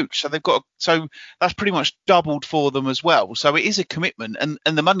one coach, so that's pretty much doubled for them as well. So it is a commitment, and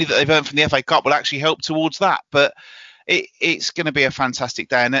the money that they've earned from the FA Cup will actually help towards that, but. It's going to be a fantastic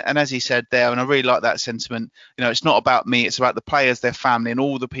day, and as he said there, and I really like that sentiment. It's not about me; it's about the players, their family, and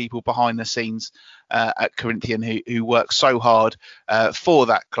all the people behind the scenes at Corinthian who work so hard for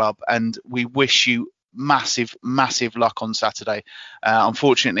that club. And we wish you massive luck on Saturday.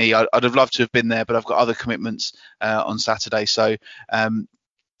 Unfortunately, I'd have loved to have been there, but I've got other commitments on Saturday. So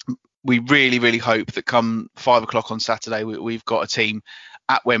we really hope that come 5 o'clock on Saturday, we've got a team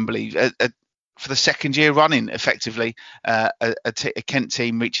at Wembley. For the second year running, effectively, a Kent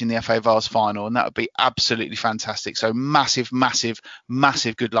team reaching the FA Vase final, and that would be absolutely fantastic. So massive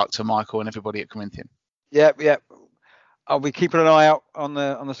good luck to Michael and everybody at Corinthian. Yeah. I'll be keeping an eye out on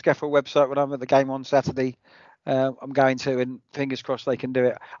the Skeffel website when I'm at the game on Saturday. I'm going to, and fingers crossed they can do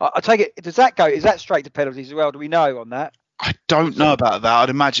it. I take it. Does that go? Is that straight to penalties as well? Do we know on that? I don't know about that. I'd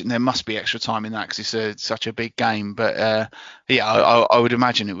imagine there must be extra time in that because it's such a big game. But I would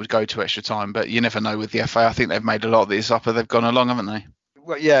imagine it would go to extra time. But you never know with the FA. I think they've made a lot of this up as they've gone along, haven't they?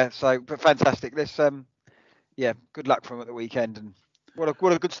 Well, yeah. But fantastic. Let's good luck for them at the weekend. And what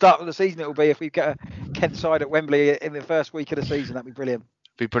a good start of the season it will be if we get a Kent side at Wembley in the first week of the season. That'd be brilliant.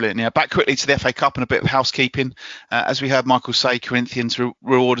 Be brilliant. Yeah, back quickly to the FA Cup and a bit of housekeeping. As we heard Michael say, Corinthians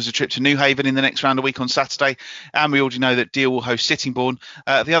reward us a trip to Newhaven in the next round a week on Saturday, and we already know that Deal will host Sittingbourne.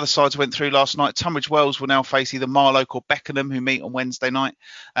 The other sides went through last night. Tunbridge Wells will now face either Marlow or Beckenham, who meet on Wednesday night.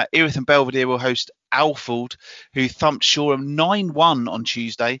 Erith and Belvedere will host Alford, who thumped Shoreham 9-1 on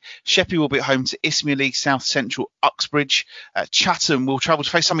Tuesday. Sheppey will be at home to Isthmian League South Central Uxbridge. Chatham will travel to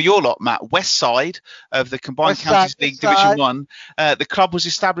face some of your lot, Matt. West Side of the Combined Counties League Division 1. The club was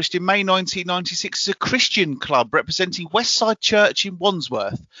established in May 1996 as a Christian club representing West Side Church in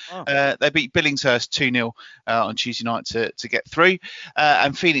Wandsworth. They beat Billingshurst 2-0 on Tuesday night to get through.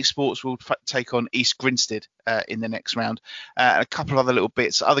 And Phoenix Sports will take on East Grinstead in the next round. A couple of other little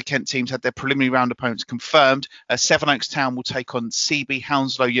bits. Other Kent teams had their preliminary round opponents confirmed. Sevenoaks Town will take on CB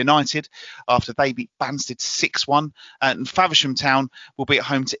Hounslow United after they beat Banstead 6-1. And Faversham Town will be at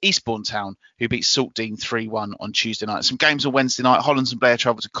home to Eastbourne Town, who beat Saltdean 3-1 on Tuesday night. Some games on Wednesday night. Hollands and Blair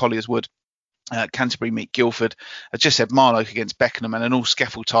travel to Colliers Wood. Canterbury meet Guildford. I just said Marlow against Beckenham, and an all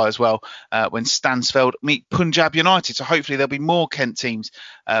Skeffel tie as well when Stansfeld meet Punjab United. So hopefully there'll be more Kent teams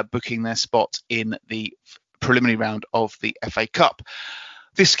booking their spot in the preliminary round of the FA Cup.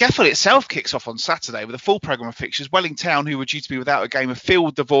 The Skeffel itself kicks off on Saturday with a full programme of fixtures. Welling Town, who were due to be without a game, have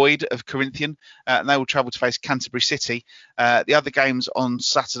filled the void of Corinthian, and they will travel to face Canterbury City. The other games on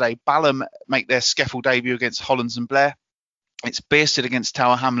Saturday, Balham make their Skeffel debut against Hollands and Blair. It's Bearsted against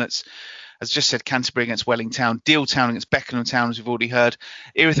Tower Hamlets. As just said, Canterbury against Welling Town, Deal Town against Beckenham Town, as we've already heard,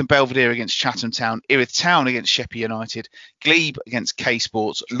 Erith and Belvedere against Chatham Town, Erith Town against Sheppey United, Glebe against K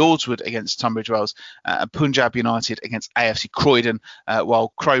Sports, Lordswood against Tunbridge Wells, and Punjab United against AFC Croydon,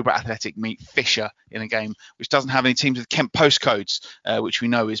 while Crowborough Athletic meet Fisher in a game which doesn't have any teams with Kent postcodes, which we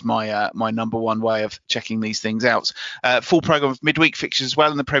know is my number one way of checking these things out. Full programme of midweek fixtures as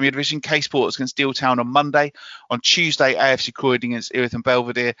well in the Premier Division. K Sports against Deal Town on Monday. On Tuesday, AFC Croydon against Erith and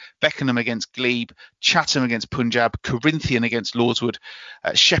Belvedere, Beckenham against Glebe, Chatham against Punjab, Corinthian against Lordswood,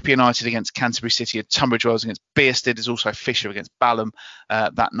 Sheppey United against Canterbury City, and Tunbridge Wells against Bearsted. Is also Fisher against Balham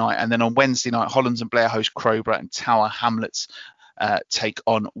that night. And then on Wednesday night, Hollands and Blair host Crowborough, and Tower Hamlets take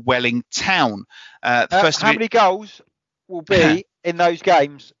on Welling Town. How many goals will be in those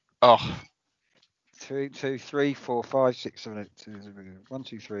games? 2, 3, 4, 5, 6, 7, 8, 1,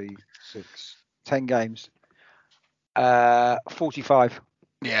 2, 3, 6, 10 games. 45.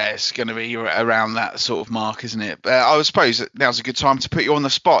 Yeah, it's going to be around that sort of mark, isn't it? I suppose now's a good time to put you on the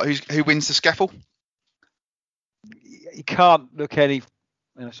spot. Who wins the Skeffel? You can't look any.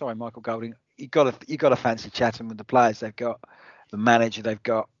 Sorry, Michael Golding. You got to fancy Chatham with the players they've got, the manager they've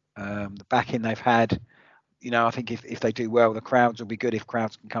got, the backing they've had. I think if they do well, the crowds will be good if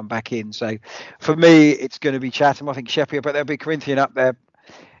crowds can come back in. So for me, it's going to be Chatham. I think Sheppey, but there'll be Corinthian up there.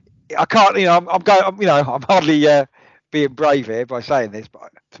 I can't. I'm hardly being brave here by saying this,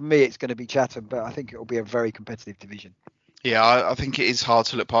 but for me, it's going to be Chatham. But I think it will be a very competitive division. Yeah, I think it is hard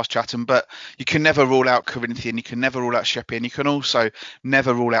to look past Chatham, but you can never rule out Corinthian, you can never rule out Sheppey, and you can also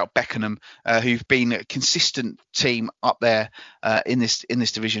never rule out Beckenham, who've been a consistent team up there in this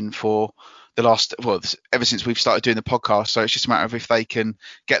division for ever since we've started doing the podcast. So it's just a matter of if they can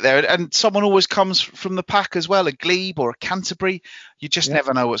get there. And someone always comes from the pack as well, a Glebe or a Canterbury. You just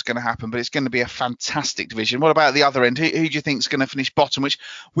never know what's going to happen, but it's going to be a fantastic division. What about the other end? Who do you think is going to finish bottom? Which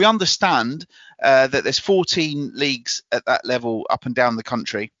we understand that there's 14 leagues at that level up and down the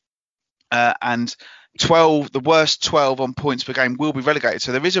country, and the worst 12 on points per game will be relegated.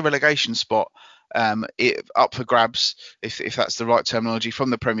 So there is a relegation spot up for grabs, if that's the right terminology, from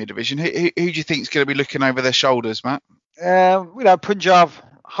the Premier Division. Who do you think is going to be looking over their shoulders, Matt? Punjab,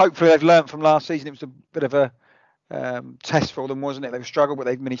 hopefully they've learned from last season. It was a bit of a test for them, wasn't it? They've struggled, but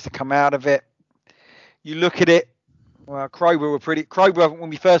they've managed to come out of it. You look at it, well, Crowborough, when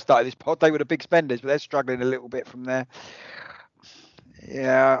we first started this pod, they were the big spenders, but they're struggling a little bit from there.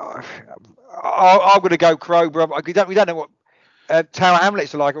 Yeah, I'm going to go Crowborough. We don't know what Tower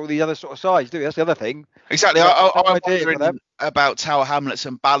Hamlets are like, all these other sort of sides, do we? That's the other thing. Exactly. I'm wondering about Tower Hamlets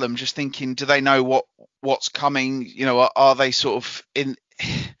and Balham, just thinking, do they know what's coming? You know, are they sort of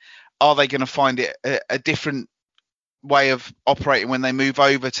are they going to find it a different way of operating when they move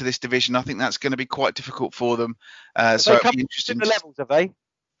over to this division? I think that's going to be quite difficult for them. So it'd be interesting. The levels, have they?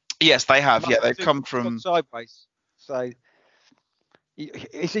 Yes, they have. Yeah, they've come from sideways. So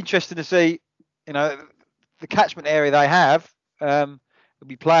it's interesting to see, the catchment area they have. There'll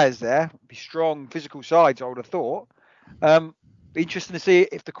be players there, be strong physical sides, I would have thought. Be interesting to see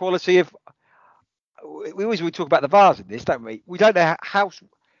if the quality of. We always talk about the Vars in this, don't we? We don't know how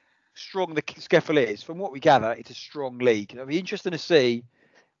strong the SCEFL is. From what we gather, it's a strong league. It'll be interesting to see.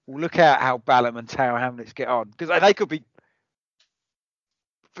 We'll look at how Balham and Tower Hamlets get on, because they could be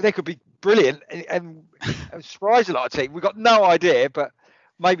brilliant and surprise a lot of teams. We've got no idea, but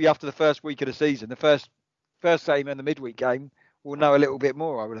maybe after the first week of the season, the first game and the midweek game, we'll know a little bit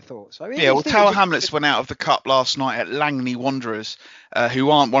more, I would have thought. So Tower Hamlets went out of the cup last night at Langley Wanderers,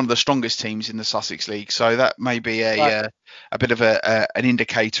 who aren't one of the strongest teams in the Sussex League. So that may be a bit of an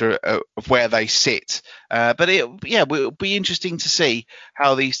indicator of where they sit. But it'll be interesting to see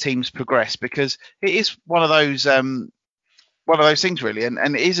how these teams progress, because it is one of those things really,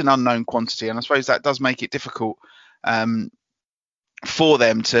 and it is an unknown quantity, and I suppose that does make it difficult for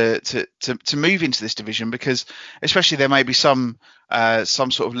them to move into this division, because especially there may be some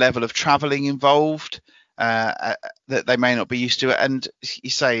sort of level of travelling involved that they may not be used to. And you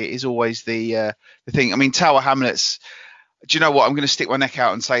say it is always the thing. I mean, Tower Hamlets, do you know what? I'm going to stick my neck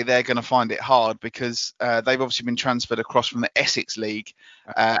out and say they're going to find it hard, because they've obviously been transferred across from the Essex League,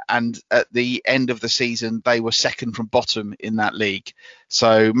 and at the end of the season they were second from bottom in that league.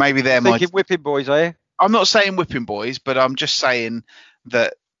 So maybe they're whipping boys, are you? I'm not saying whipping boys, but I'm just saying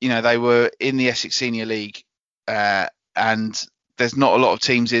that, they were in the Essex Senior League, and there's not a lot of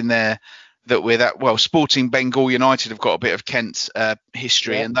teams in there that we're that well. Sporting Bengal United have got a bit of Kent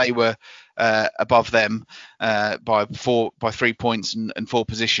history, and they were above them by 3 points and 4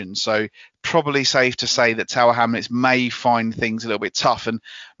 positions. So probably safe to say that Tower Hamlets may find things a little bit tough. And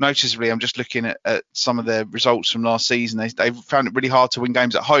noticeably, I'm just looking at some of the results from last season. They've found it really hard to win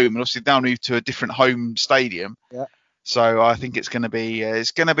games at home, and obviously now moved to a different home stadium. Yeah. So I think it's going to be a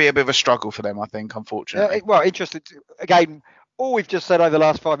bit of a struggle for them, I think, unfortunately. Well, interesting. Again, all we've just said over the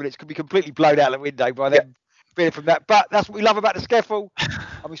last 5 minutes could be completely blown out the window by them being from that. But that's what we love about the SCEFL.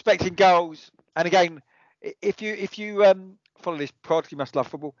 I'm expecting goals. And again, if you follow this pod, you must love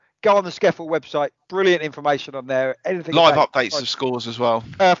football. Go on the SCEFL website. Brilliant information on there. Anything live updates of scores as well.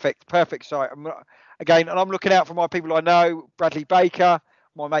 Perfect site. I'm looking out for my people I know. Bradley Baker,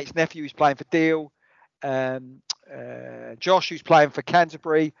 my mate's nephew who's playing for Deal. Josh, who's playing for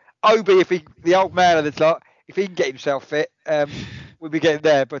Canterbury. Obi, the old man of the lot, if he can get himself fit, we'll be getting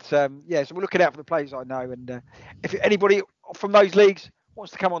there. But so we're looking out for the players I know. And if anybody from those leagues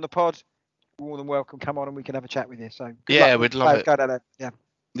wants to come on the pod, you're more than welcome. Come on and we can have a chat with you. So we'd love it. Go down there.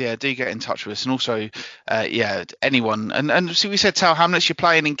 Yeah, do get in touch with us, and also, anyone. And so we said Tower Hamlets, you're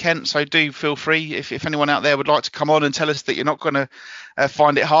playing in Kent, so do feel free if anyone out there would like to come on and tell us that you're not going to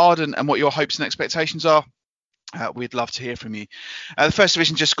find it hard and what your hopes and expectations are. We'd love to hear from you. The First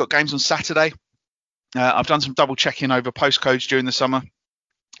Division just got games on Saturday. I've done some double checking over postcodes during the summer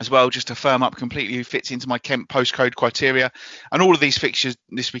as well, just to firm up completely who fits into my Kent postcode criteria. And all of these fixtures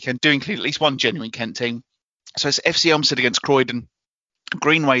this weekend do include at least one genuine Kent team. So it's FC Elmstead against Croydon,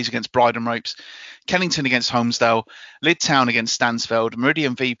 Greenways against Bryden Ropes, Kennington against Holmesdale, Lydd Town against Stansfeld,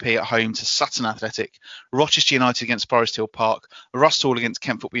 Meridian VP at home to Sutton Athletic, Rochester United against Forest Hill Park, Rusthall against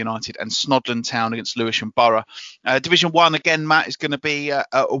Kent Football United, and Snodland Town against Lewisham Borough. Division 1, again, Matt, is going to be a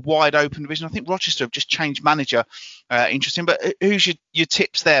wide open division. I think Rochester have just changed manager. Interesting. But who's your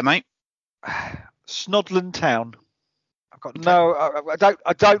tips there, mate? Snodland Town. I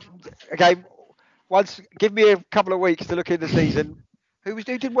don't. Again, give me a couple of weeks to look in the season. Who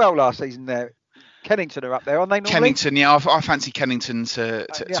did well last season there? Kennington are up there, aren't they normally? Kennington, yeah, I fancy Kennington to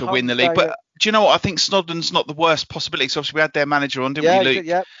win the league. But do you know what? I think Snodden's not the worst possibility. So obviously we had their manager on, didn't we, Luke?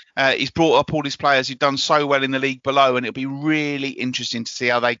 Yeah. He's brought up all his players who've done so well in the league below, and it'll be really interesting to see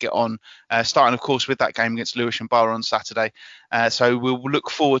how they get on. Starting, of course, with that game against Lewisham Borough on Saturday. So we'll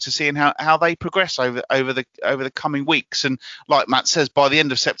look forward to seeing how they progress over the coming weeks. And like Matt says, by the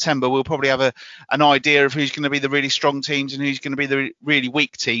end of September, we'll probably have an idea of who's going to be the really strong teams and who's going to be the really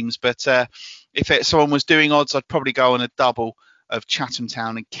weak teams. But if someone was doing odds, I'd probably go on a double of Chatham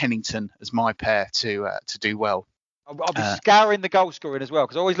Town and Kennington as my pair to do well. I'll be scouring the goal scoring as well,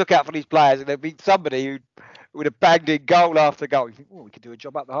 because I always look out for these players, and there'll be somebody who would have banged in goal after goal. You think, we could do a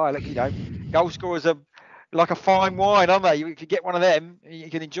job up the high. Look, goal scorers are like a fine wine, aren't they? You could get one of them, you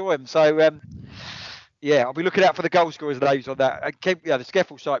can enjoy them. So, I'll be looking out for the goal scorers names on that. The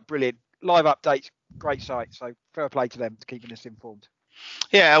Skeffel site, brilliant. Live updates, great site. So fair play to them for keeping us informed.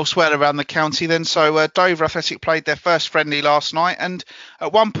 Yeah, elsewhere around the county then. So Dover Athletic played their first friendly last night, and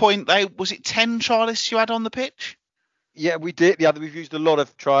at one point, was it 10 trialists you had on the pitch? Yeah, we did. We've used a lot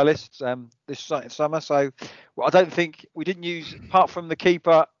of trialists this summer. So I don't think we didn't use, apart from the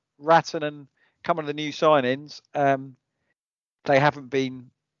keeper, Ratton, and some of the new sign-ins, they haven't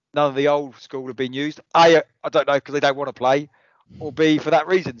been, none of the old school have been used. I don't know because they don't want to play, or B, for that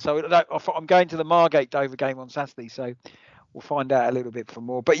reason. So I'm going to the Margate Dover game on Saturday, so we'll find out a little bit for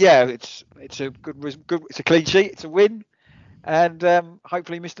more. But yeah, it's a good, it's a clean sheet, it's a win, and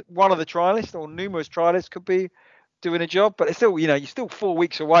hopefully one of the trialists or numerous trialists could be doing a job. But it's still, you're still 4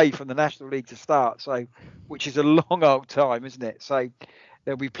 weeks away from the National League to start, so which is a long old time, isn't it? So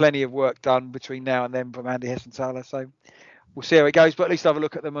there'll be plenty of work done between now and then from Andy Hessenthaler. So we'll see how it goes, but at least have a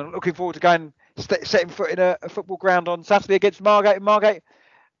look at them, and looking forward to going setting foot in a football ground on Saturday against Margate. And Margate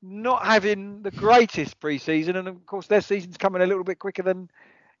not having the greatest pre-season, and of course their season's coming a little bit quicker than,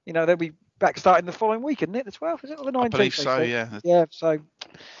 they'll be back starting the following week, isn't it? The 12th, is it, or the 19th? I believe so, yeah. Yeah, so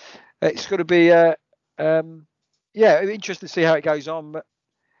it's going to be interesting to see how it goes on. But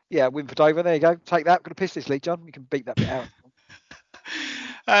yeah, win for Dover. There you go. Take that. Going to piss this league, John. You can beat that bit out.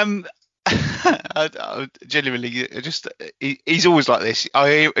 I genuinely, he's always like this.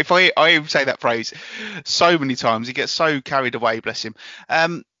 If I say that phrase so many times, he gets so carried away. Bless him.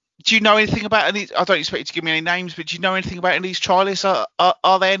 Do you know anything about any? I don't expect you to give me any names, but do you know anything about any of these trialists?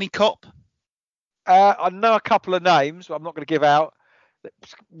 Are there any cop? I know a couple of names, but I'm not going to give out.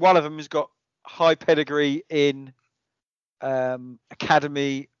 One of them has got high pedigree in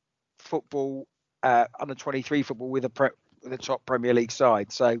academy football, under 23 football with the top Premier League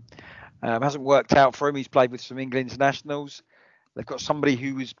side. So hasn't worked out for him. He's played with some England internationals. They've got somebody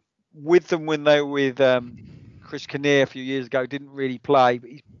who was with them when they were with Chris Kinnear a few years ago. Didn't really play,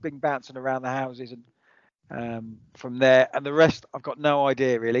 but he's been bouncing around the houses and from there. And the rest, I've got no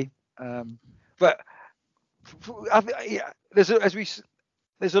idea really. But there's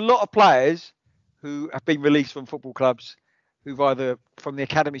a lot of players who have been released from football clubs who've either from the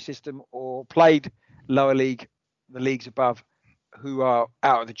academy system or played lower league, the leagues above, who are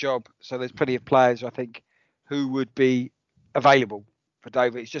out of the job. So there's plenty of players, I think, who would be available for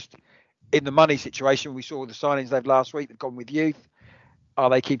Dover. It's just in the money situation. We saw the signings they've last week. They've gone with youth. Are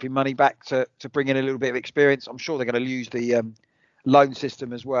they keeping money back to bring in a little bit of experience? I'm sure they're going to use the loan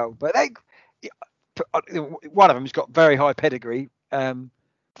system as well. But one of them's got very high pedigree from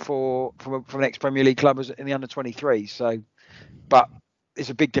an ex-Premier League club in the under-23. So, but there's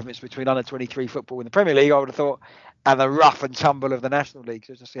a big difference between under-23 football in the Premier League, I would have thought, and the rough and tumble of the National League.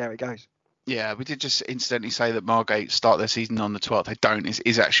 So just see how it goes. Yeah, we did just incidentally say that Margate start their season on the 12th. They don't.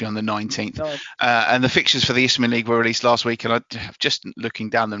 It's actually on the 19th. No. And the fixtures for the Isthmian League were released last week, and I just looking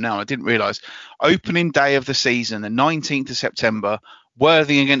down them now, I didn't realise. Opening day of the season, the 19th of September,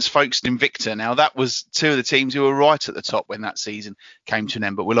 Worthing against Folkestone Invicta. Now, that was two of the teams who were right at the top when that season came to an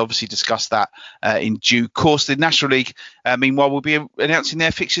end, but we'll obviously discuss that in due course. The National League, meanwhile, will be announcing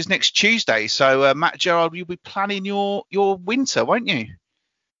their fixtures next Tuesday. So, Matt Gerard, you'll be planning your winter, won't you?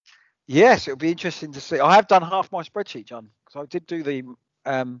 Yes, it'll be interesting to see. I have done half my spreadsheet, John, because I did do the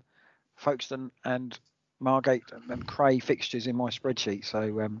Folkestone and Margate and Cray fixtures in my spreadsheet.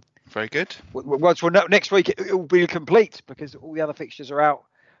 So very good. Next week it will be complete because all the other fixtures are out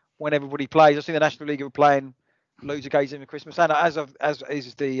when everybody plays. I see the National League are playing loads of games in the Christmas, and as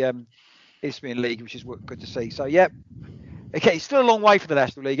is the Isthmian League, which is good to see. So yeah, okay, it's still a long way for the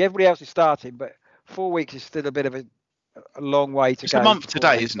National League. Everybody else is starting, but 4 weeks is still a bit of a long way to go. It's a month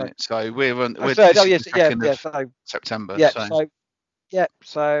today, isn't it? So we're so September. Yeah,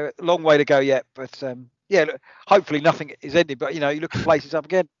 so a long way to go yet, but yeah, look, hopefully nothing is ended. But you look at places up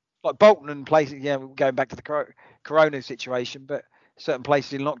again, like Bolton and places. Yeah, we're going back to the Corona situation, but certain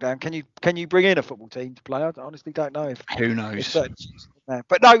places in lockdown. Can you bring in a football team to play? I honestly don't know if. Who knows?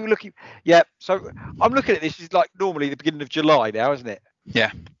 But no, looking. Yeah, so I'm looking at this. It's like normally the beginning of July now, isn't it?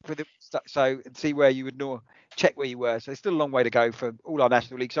 Yeah. And see where you would check where you were. So there's still a long way to go for all our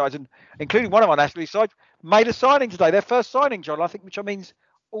National League sides, and including one of our National League sides made a signing today. Their first signing, John, I think, which means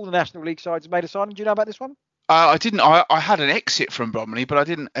all the National League sides made a signing. Do you know about this one? I didn't. I had an exit from Bromley, but I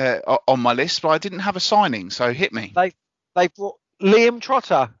didn't on my list. But I didn't have a signing, so hit me. They brought Liam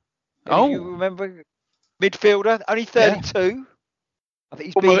Trotter. Oh, you remember, midfielder, only 32. Yeah. I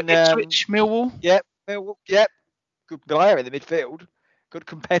think he's been Ipswich, Millwall. Yep, Millwall. Yep, good player in the midfield. Good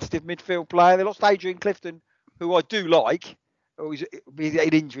competitive midfield player. They lost Adrian Clifton, who I do like. He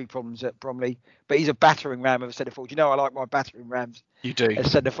had injury problems at Bromley, but he's a battering ram of a centre forward. I like my battering rams. You do.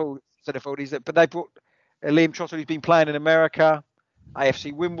 As centre forward. But they brought Liam Trotter, who's been playing in America,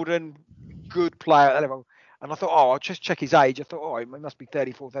 AFC Wimbledon, good player at that level. And I thought, I'll just check his age. I thought, he must be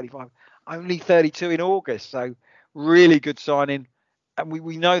 34, 35. Only 32 in August, so really good signing. And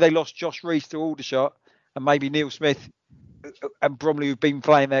we know they lost Josh Reese to Aldershot, and maybe Neil Smith and Bromley, who've been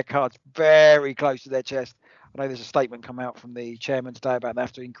playing their cards very close to their chest. I know there's a statement come out from the chairman today about they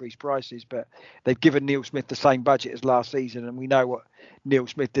have to increase prices, but they've given Neil Smith the same budget as last season, and we know what Neil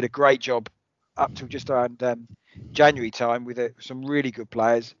Smith did a great job up to just around January time with some really good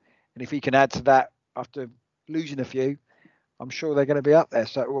players. And if he can add to that after losing a few, I'm sure they're going to be up there.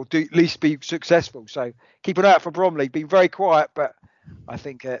 So we'll at least be successful. So keep an eye out for Bromley. Been very quiet, but I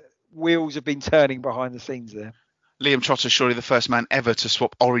think wheels have been turning behind the scenes there. Liam Trotter, surely the first man ever to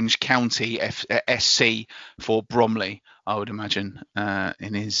swap Orange County SC for Bromley, I would imagine,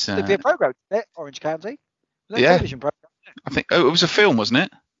 in his... There'd be a programme, Orange County. Was that a television programme? I think it was a film, wasn't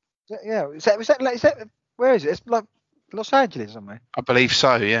it? Yeah. Is that where is it? It's like Los Angeles somewhere. I believe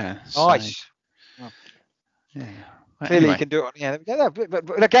so, yeah. Nice. So, yeah. Well, clearly anyway. you can do it. Yeah,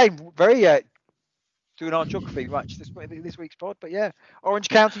 but again, very... doing our geography much this week's pod, but yeah, Orange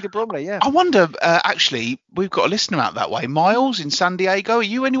County to Bromley, yeah. I wonder, actually, we've got a listener out that way, Miles in San Diego. Are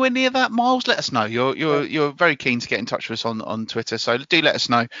you anywhere near that, Miles? Let us know. You're very keen to get in touch with us on Twitter, so do let us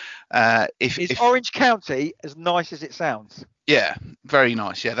know. Is Orange County as nice as it sounds? Yeah, very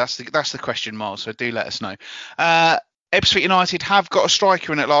nice. Yeah, that's the question, Miles. So do let us know. Ipswich United have got a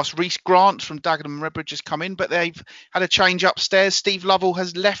striker in at last. Reece Grant from Dagenham and Redbridge has come in, but they've had a change upstairs. Steve Lovell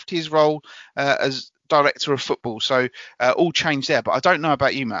has left his role as director of football, so all changed there. But I don't know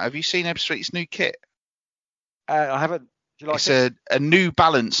about you, Matt. Have you seen Ipswich's new kit? I haven't. Do you like it? A New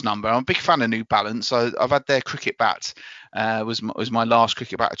Balance number. I'm a big fan of New Balance. I've had their cricket bat. Was my last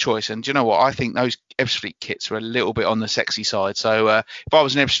cricket bat of choice, and do you know what? I think those Ipswich kits are a little bit on the sexy side. So if I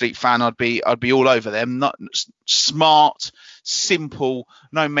was an Ipswich fan, I'd be all over them. Not smart, simple,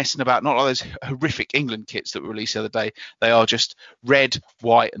 no messing about. Not like those horrific England kits that were released the other day. They are just red,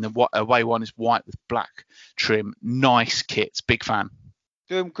 white, and the away one is white with black trim. Nice kits. Big fan.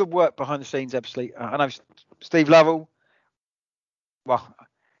 Doing good work behind the scenes, Ipswich. I know Steve Lovell. Well.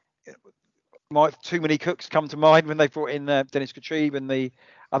 Too many cooks come to mind when they brought in Dennis Katrib and the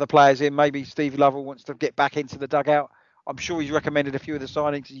other players in. Maybe Steve Lovell wants to get back into the dugout. I'm sure he's recommended a few of the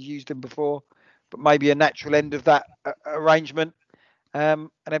signings. He's used them before, but maybe a natural end of that arrangement. And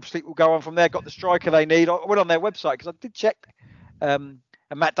Ipswich will go on from there. Got the striker they need. I went on their website because I did check. And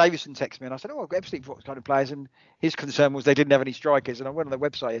Matt Davison texted me and I said, I've got Ipswich what kind of players? And his concern was they didn't have any strikers. And I went on their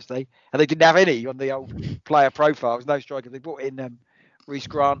website yesterday and they didn't have any on the old player profiles. No strikers. They brought in Reece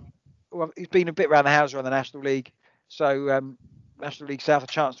Grant. Well, he's been a bit around the house around the National League, so National League South a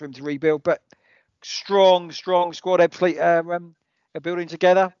chance for him to rebuild. But strong squad. Ipswich are building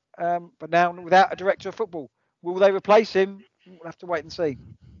together, but now without a director of football. Will they replace him? We'll have to wait and see.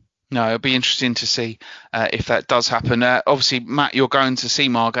 No, it'll be interesting to see if that does happen. Obviously, Matt, you're going to see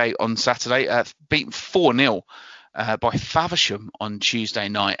Margate on Saturday, beaten 4-0 by Faversham on Tuesday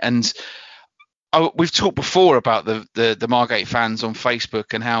night, and we've talked before about the Margate fans on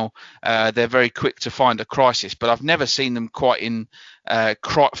Facebook and how they're very quick to find a crisis, but I've never seen them quite in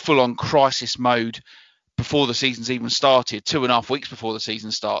full-on crisis mode before the season's even started, 2.5 weeks before the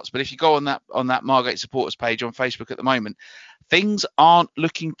season starts. But if you go on that Margate supporters page on Facebook at the moment, things aren't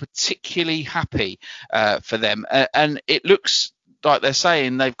looking particularly happy for them, and it looks like they're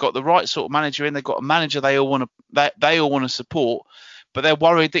saying they've got the right sort of manager in. They've got a manager they all want to support. But they're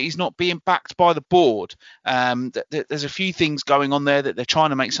worried that he's not being backed by the board. There's a few things going on there that they're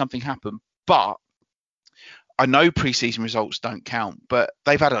trying to make something happen. But I know pre-season results don't count, but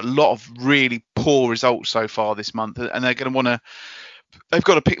they've had a lot of really poor results so far this month, and they've got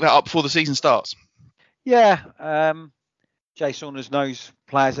to pick that up before the season starts. Yeah, Jay Saunders knows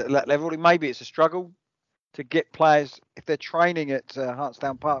players at that level. Maybe it's a struggle to get players if they're training at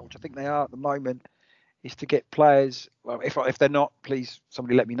Hartsdown Park, which I think they are at the moment. Is to get players. Well, if they're not, please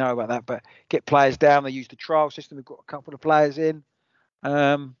somebody let me know about that. But get players down. They use the trial system. We've got a couple of players in.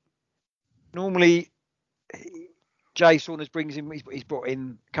 Normally, Jay Saunders brings in. He's brought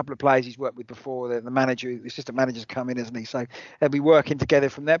in a couple of players he's worked with before. The assistant manager's come in, isn't he? So they'll be working together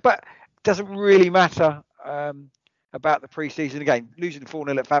from there. But it doesn't really matter about the pre-season. Again, losing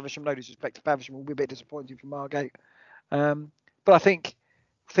 4-0 at Faversham. No disrespect to Faversham, will be a bit disappointing for Margate. But I think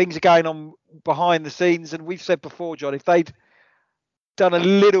things are going on behind the scenes, and we've said before, John, if they'd done a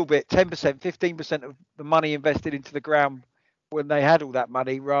little bit, 10%, 15% of the money invested into the ground when they had all that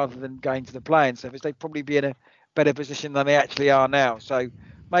money, rather than going to the playing surface, they'd probably be in a better position than they actually are now. So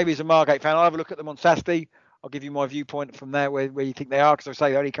maybe as a Margate fan, I'll have a look at them on Saturday. I'll give you my viewpoint from there, where you think they are, because I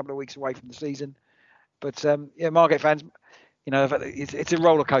say they're only a couple of weeks away from the season. But Margate fans, it's a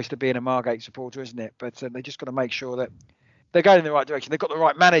roller coaster being a Margate supporter, isn't it? But they just got to make sure that they're going in the right direction. They've got the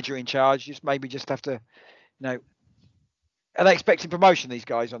right manager in charge. Just have to, are they expecting promotion? These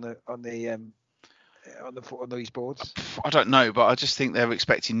guys on these boards. I don't know, but I just think they're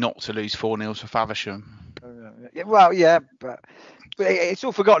expecting not to lose 4-0 to Faversham. But it's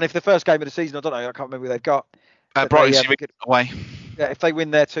all forgotten. If the first game of the season, I don't know, I can't remember who they've got. Brighton away. Yeah, if they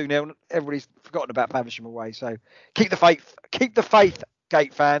win their 2-0, everybody's forgotten about Faversham away. So keep the faith,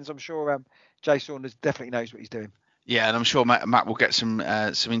 Gate fans. I'm sure Jay Saunders definitely knows what he's doing. Yeah, and I'm sure Matt will get some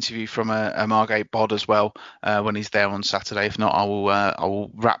interview from a Margate bod as well when he's there on Saturday. If not, I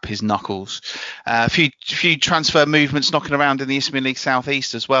will wrap his knuckles. A few transfer movements knocking around in the Isthmian League South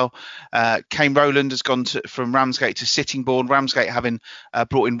East as well. Kane Rowland has gone from Ramsgate to Sittingbourne. Ramsgate having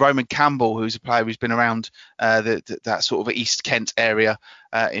brought in Roman Campbell, who's a player who's been around that sort of East Kent area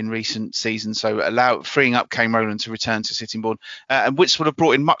in recent seasons, so freeing up Kane Rowland to return to Sittingbourne. And Witswood have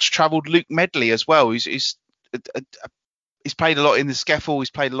brought in much travelled Luke Medley as well, who's he's played a lot in the Skeffel, he's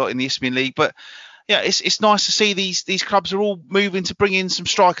played a lot in the Isthmian League, but yeah, it's nice to see these clubs are all moving to bring in some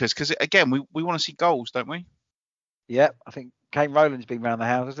strikers, because again we want to see goals, don't we? Yeah, I think Kane Rowland's been around the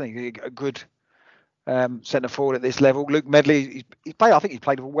house, hasn't he? A good centre forward at this level. Luke Medley, he's played. I think he's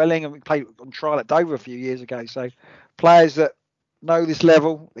played for Welling, and we played on trial at Dover a few years ago. So players that know this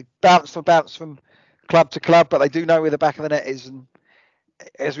level, they bounce from club to club, but they do know where the back of the net is. And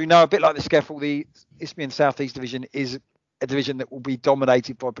as we know, a bit like the Skeffel, the Isthmian South East Division is a division that will be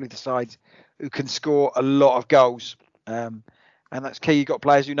dominated by the sides who can score a lot of goals. And that's key. You've got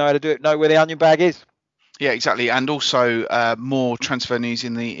players who know how to do it, know where the onion bag is. Yeah, exactly. And also more transfer news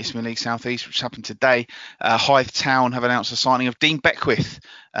in the Isthmian League South East, which happened today. Hythe Town have announced the signing of Dean Beckwith,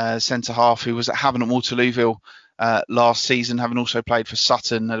 centre half, who was at Havant and Waterlooville last season, having also played for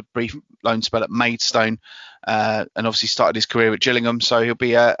Sutton, had a brief loan spell at Maidstone, and obviously started his career at Gillingham. So he'll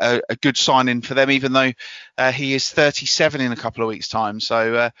be a good signing for them, even though he is 37 in a couple of weeks' time.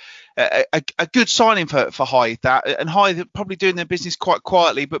 So a good signing for Hythe. And Hythe probably doing their business quite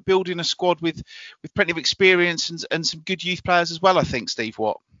quietly, but building a squad with plenty of experience and some good youth players as well, I think, Steve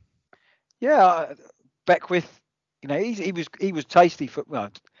Watt. Yeah, Beckwith, he was tasty for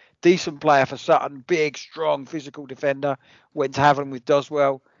decent player for Sutton, big, strong, physical defender. Went to Havant with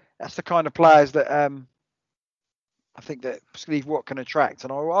Doswell. That's the kind of players that I think that Steve Watt can attract.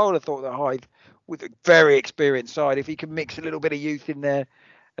 And I would have thought that Hythe, with a very experienced side, if he can mix a little bit of youth in there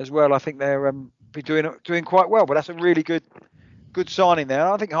as well, I think they're be doing quite well. But that's a really good signing there.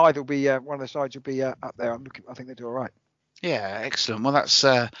 And I think Hythe will be one of the sides will be up there. I think they do all right. Yeah, excellent. Well, that's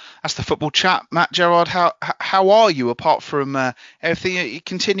the football chat. Matt, Gerard, how are you apart from everything? You're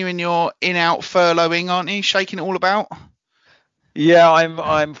continuing your in-out furloughing, aren't you? Shaking it all about? Yeah,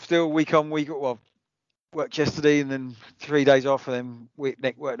 I'm still week on week. Well, worked yesterday and then 3 days off, and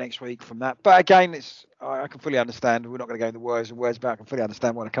then work next week from that. But again, I can fully understand. We're not going to go into words, but I can fully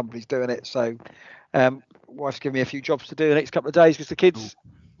understand why the company's doing it. So, wife's giving me a few jobs to do the next couple of days because the kids.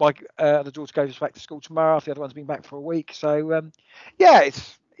 The daughter goes back to school tomorrow. The other one's been back for a week. So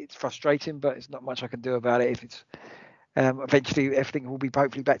it's frustrating, but it's not much I can do about it. If it's eventually everything will be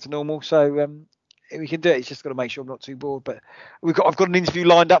hopefully back to normal. So we can do it. It's just got to make sure I'm not too bored. But I've got an interview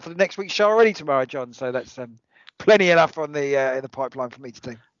lined up for the next week's show already tomorrow, John. So that's plenty enough on in the pipeline for me to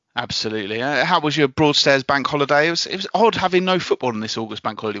do. Absolutely. How was your Broadstairs bank holiday? It was odd having no football on this August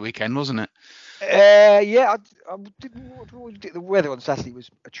bank holiday weekend, wasn't it? I did. The weather on Saturday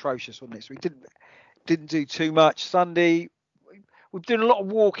was atrocious, wasn't it? So we didn't do too much. Sunday, we've done a lot of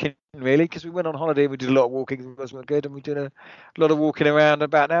walking, really, because we went on holiday. We did a lot of walking. It wasn't good, and we did a lot of walking around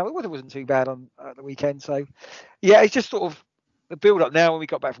about now. The weather wasn't too bad on the weekend. So, yeah, it's just sort of the build up now when we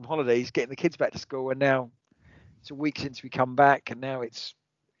got back from holidays, getting the kids back to school, and now it's a week since we come back, and now it's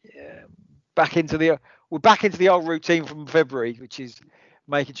back into the old routine from February, which is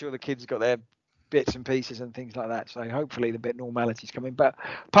making sure the kids got their bits and pieces and things like that. So hopefully the bit of normality's coming. But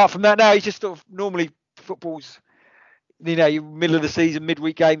apart from that, now it's just sort of normally football's, your middle of the season,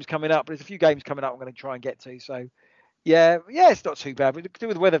 midweek games coming up. But there's a few games coming up I'm going to try and get to. So yeah, it's not too bad. We could do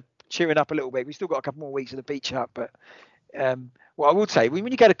with the weather cheering up a little bit. We've still got a couple more weeks of the beach up. But what I would say, when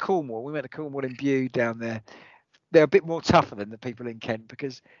you go to Cornwall, we went to Cornwall and Bude down there. They're a bit more tougher than the people in Kent,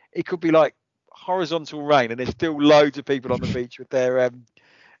 because it could be like horizontal rain and there's still loads of people on the beach with their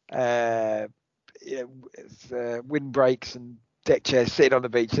windbreaks and deck chairs sitting on the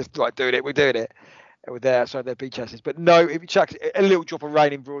beach, just like we're doing it with their outside their beach houses. But no, if you chuck a little drop of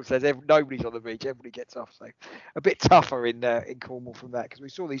rain in Broadstairs, nobody's on the beach, everybody gets off. So a bit tougher in Cornwall from that, because we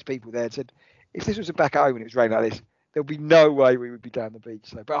saw these people there and said, if this was back at home and it was raining like this, there'll be no way we would be down the beach.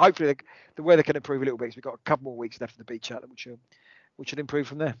 So, but hopefully the weather can improve a little bit, because we've got a couple more weeks left of the beach out, which should improve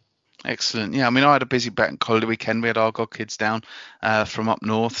from there. Excellent. Yeah, I mean, I had a busy bank holiday weekend. We had our godkids down from up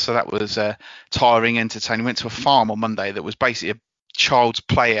north, so that was tiring, entertaining. Went to a farm on Monday that was basically a child's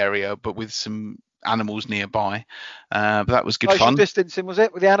play area, but with some animals nearby. But that was good Social fun. distancing, was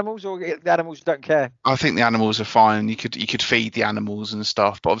it, with the animals, or the animals don't care? I think the animals are fine. You could feed the animals and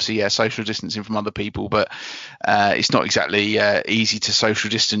stuff, but obviously, yeah, social distancing from other people. But it's not exactly easy to social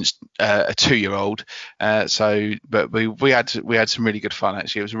distance a 2-year-old. But we had some really good fun,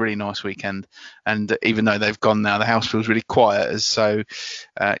 actually. It was a really nice weekend, and even though they've gone now, the house feels really quiet. So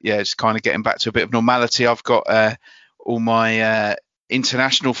it's kind of getting back to a bit of normality. I've got all my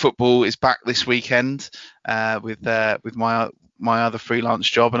international football is back this weekend with my other freelance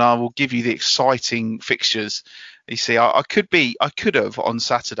job, and I will give you the exciting fixtures. You see, I could have on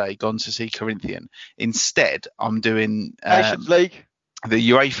Saturday gone to see Corinthian. Instead, I'm doing Nations League,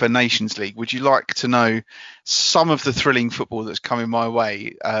 the UEFA Nations League. Would you like to know some of the thrilling football that's coming my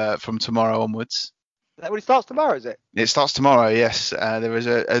way from tomorrow onwards? Well, it starts tomorrow, is it? It starts tomorrow, yes. There is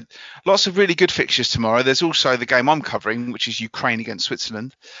lots of really good fixtures tomorrow. There's also the game I'm covering, which is Ukraine against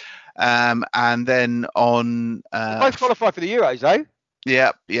Switzerland. And then on... both qualify for the Euros, eh?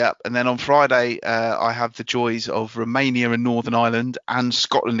 Yeah. And then on Friday, I have the joys of Romania and Northern Ireland, and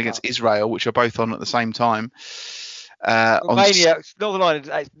Scotland against Israel, which are both on at the same time. Romania and Northern Ireland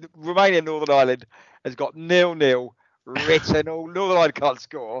has got 0-0 written. Northern Ireland can't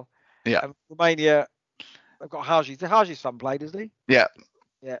score. Yeah. And Romania... They've got Haji's. Haji's son played, isn't he? Yeah.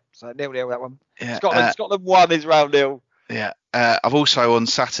 Yeah. So 0-0 that one. Yeah. Scotland 1, Israel 0. Yeah. I've also on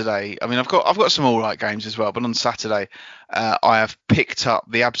Saturday. I mean, I've got some all right games as well, but on Saturday, I have picked up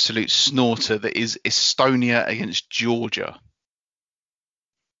the absolute snorter that is Estonia against Georgia.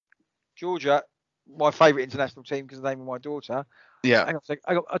 Georgia, my favourite international team because of the name of my daughter. Yeah. Hang on a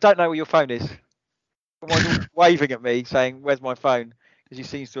second. I don't know where your phone is. My daughter's waving at me saying, "Where's my phone?" Because she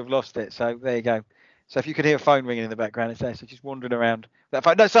seems to have lost it. So there you go. So if you can hear a phone ringing in the background, it's there. So just wandering around that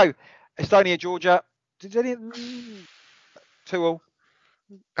phone. No, so Estonia, Georgia. Did any 2-2?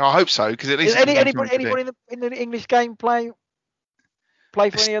 I hope so, because at least anybody in the English game play for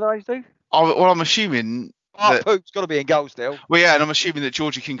any of those? Do? Well, I'm assuming. Mark Poop's got to be in goal still. Well, yeah, and I'm assuming that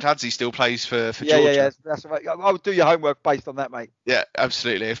Georgia Kinkladze still plays for Georgia. Yeah, that's right. I would do your homework based on that, mate. Yeah,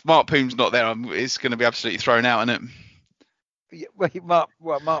 absolutely. If Mark Poom's not there, it's going to be absolutely thrown out, isn't it? Yeah, Mark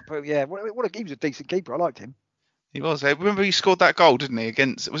Poop, yeah. He was a decent keeper. I liked him. He was. Remember he scored that goal, didn't he?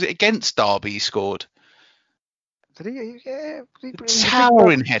 Was it against Derby he scored? Did he? Yeah.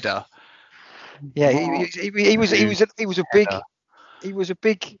 Towering header. Yeah, he was a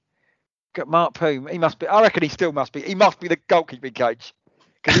big Mark Poom. He must be. I reckon he still must be. He must be the goalkeeping coach,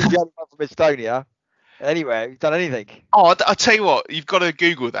 because he's the only one from Estonia. Anyway, he's done anything. Oh, I'll tell you what, you've got to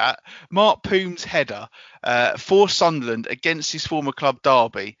Google that. Mark Poom's header for Sunderland against his former club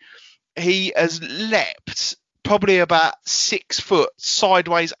Derby. He has leapt probably about 6 foot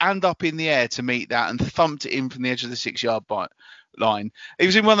sideways and up in the air to meet that, and thumped it in from the edge of the 6-yard line. He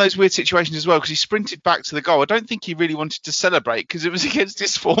was in one of those weird situations as well, because he sprinted back to the goal. I don't think he really wanted to celebrate, because it was against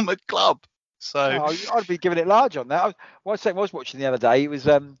his former club. So I'd be giving it large on that. What I was watching the other day, he was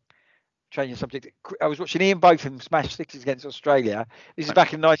changing subject. I was watching Ian Botham smash sixes against Australia. This is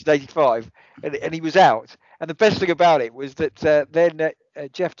back in 1985, and he was out. And the best thing about it was that then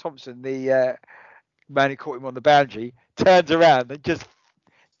Jeff Thompson, the man who caught him on the boundary, turns around and just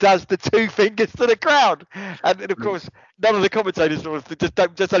does the 2 fingers to the crowd. And then, of course, none of the commentators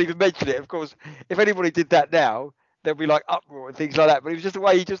don't even mention it. Of course, if anybody did that now, there'd be like uproar and things like that. But it was just the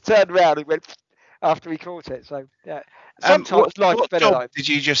way he just turned around and went after he caught it. So yeah, sometimes life's what better. job Though. did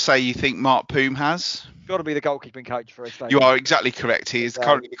you just say you think Mark Poom has? Got to be the goalkeeping coach for Estonia. You are exactly correct. He is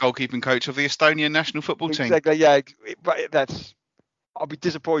currently the goalkeeping coach of the Estonian national football team. Exactly. Yeah, but that's. I'd be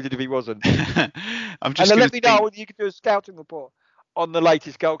disappointed if he wasn't. I'm just. And let me know you can do a scouting report on the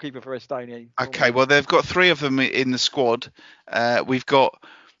latest goalkeeper for Estonia. Okay, well they've got 3 of them in the squad. We've got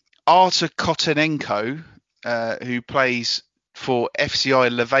Artur Kotonenko, who plays for FCI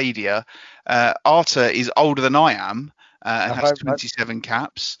Levadia. Artur is older than I am and has 27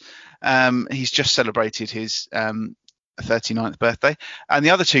 caps. He's just celebrated his 39th birthday. And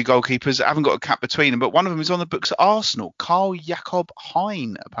the other 2 goalkeepers haven't got a cap between them, but one of them is on the books at Arsenal, Carl Jakob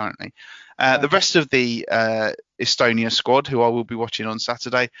Hein, apparently. The rest of the Estonia squad, who I will be watching on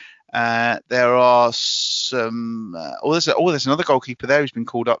Saturday, there are some... there's another goalkeeper there who's been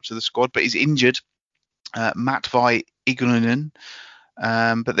called up to the squad, but he's injured, Matvei Igunen.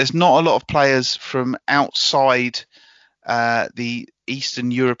 But there's not a lot of players from outside the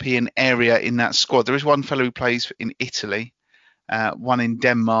Eastern European area in that squad. There is one fellow who plays in Italy, one in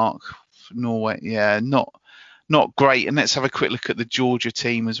Denmark, Norway. Yeah, not great. And let's have a quick look at the Georgia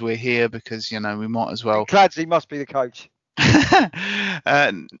team as we're here, because we might as well. Clancy must be the coach.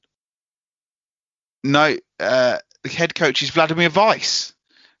 No, the head coach is Vladimir Weiss,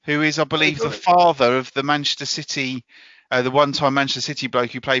 who is, I believe, the father of the Manchester City, the one-time Manchester City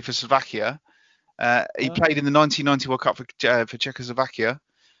bloke who played for Slovakia. He played in the 1990 World Cup for Czechoslovakia.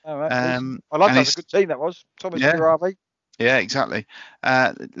 All right. I love that. A good team that was. Thomas Giravi. Yeah, exactly.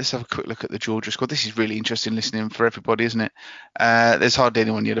 Let's have a quick look at the Georgia squad. This is really interesting listening for everybody, isn't it? There's hardly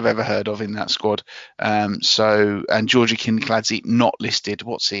anyone you'd have ever heard of in that squad. And Georgi Kinkladze not listed.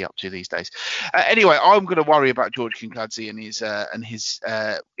 What's he up to these days? Anyway, I'm going to worry about Georgi Kinkladze and his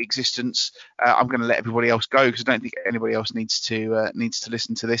existence. I'm going to let everybody else go because I don't think anybody else needs to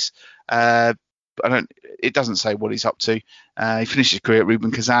listen to this. It doesn't say what he's up to. He finished his career at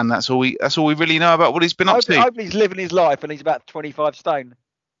Rubin Kazan. That's all we really know about what he's been up to. I hope he's living his life and he's about 25 stone.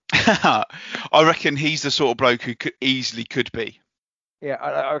 I reckon he's the sort of bloke who could be. Yeah,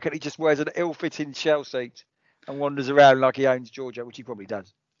 I reckon he just wears an ill-fitting shell seat and wanders around like he owns Georgia, which he probably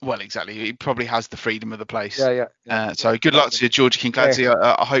does. Well, exactly. He probably has the freedom of the place. Yeah. So good luck to you, Georgi Kinkladze.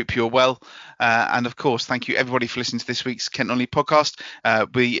 Yeah. I hope you're well. And of course, thank you everybody for listening to this week's Kent Only podcast,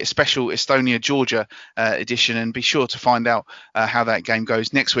 the special Estonia-Georgia edition. And be sure to find out how that game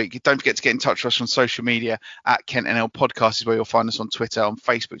goes next week. Don't forget to get in touch with us on social media at Kent NL Podcast is where you'll find us on Twitter. On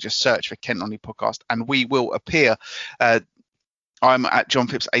Facebook, just search for Kent Only Podcast and we will appear. I'm at John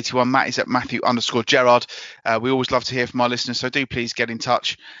Phipps 81. Matt is at Matthew_Gerard. We always love to hear from our listeners, so do please get in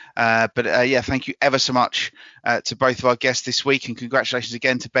touch. But thank you ever so much to both of our guests this week, and congratulations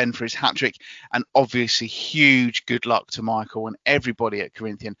again to Ben for his hat-trick, and obviously huge good luck to Michael and everybody at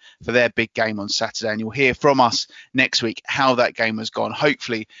Corinthian for their big game on Saturday. And you'll hear from us next week how that game has gone.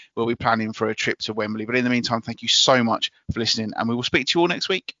 Hopefully we'll be planning for a trip to Wembley. But in the meantime, thank you so much for listening, and we will speak to you all next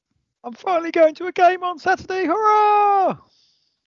week. I'm finally going to a game on Saturday. Hurrah!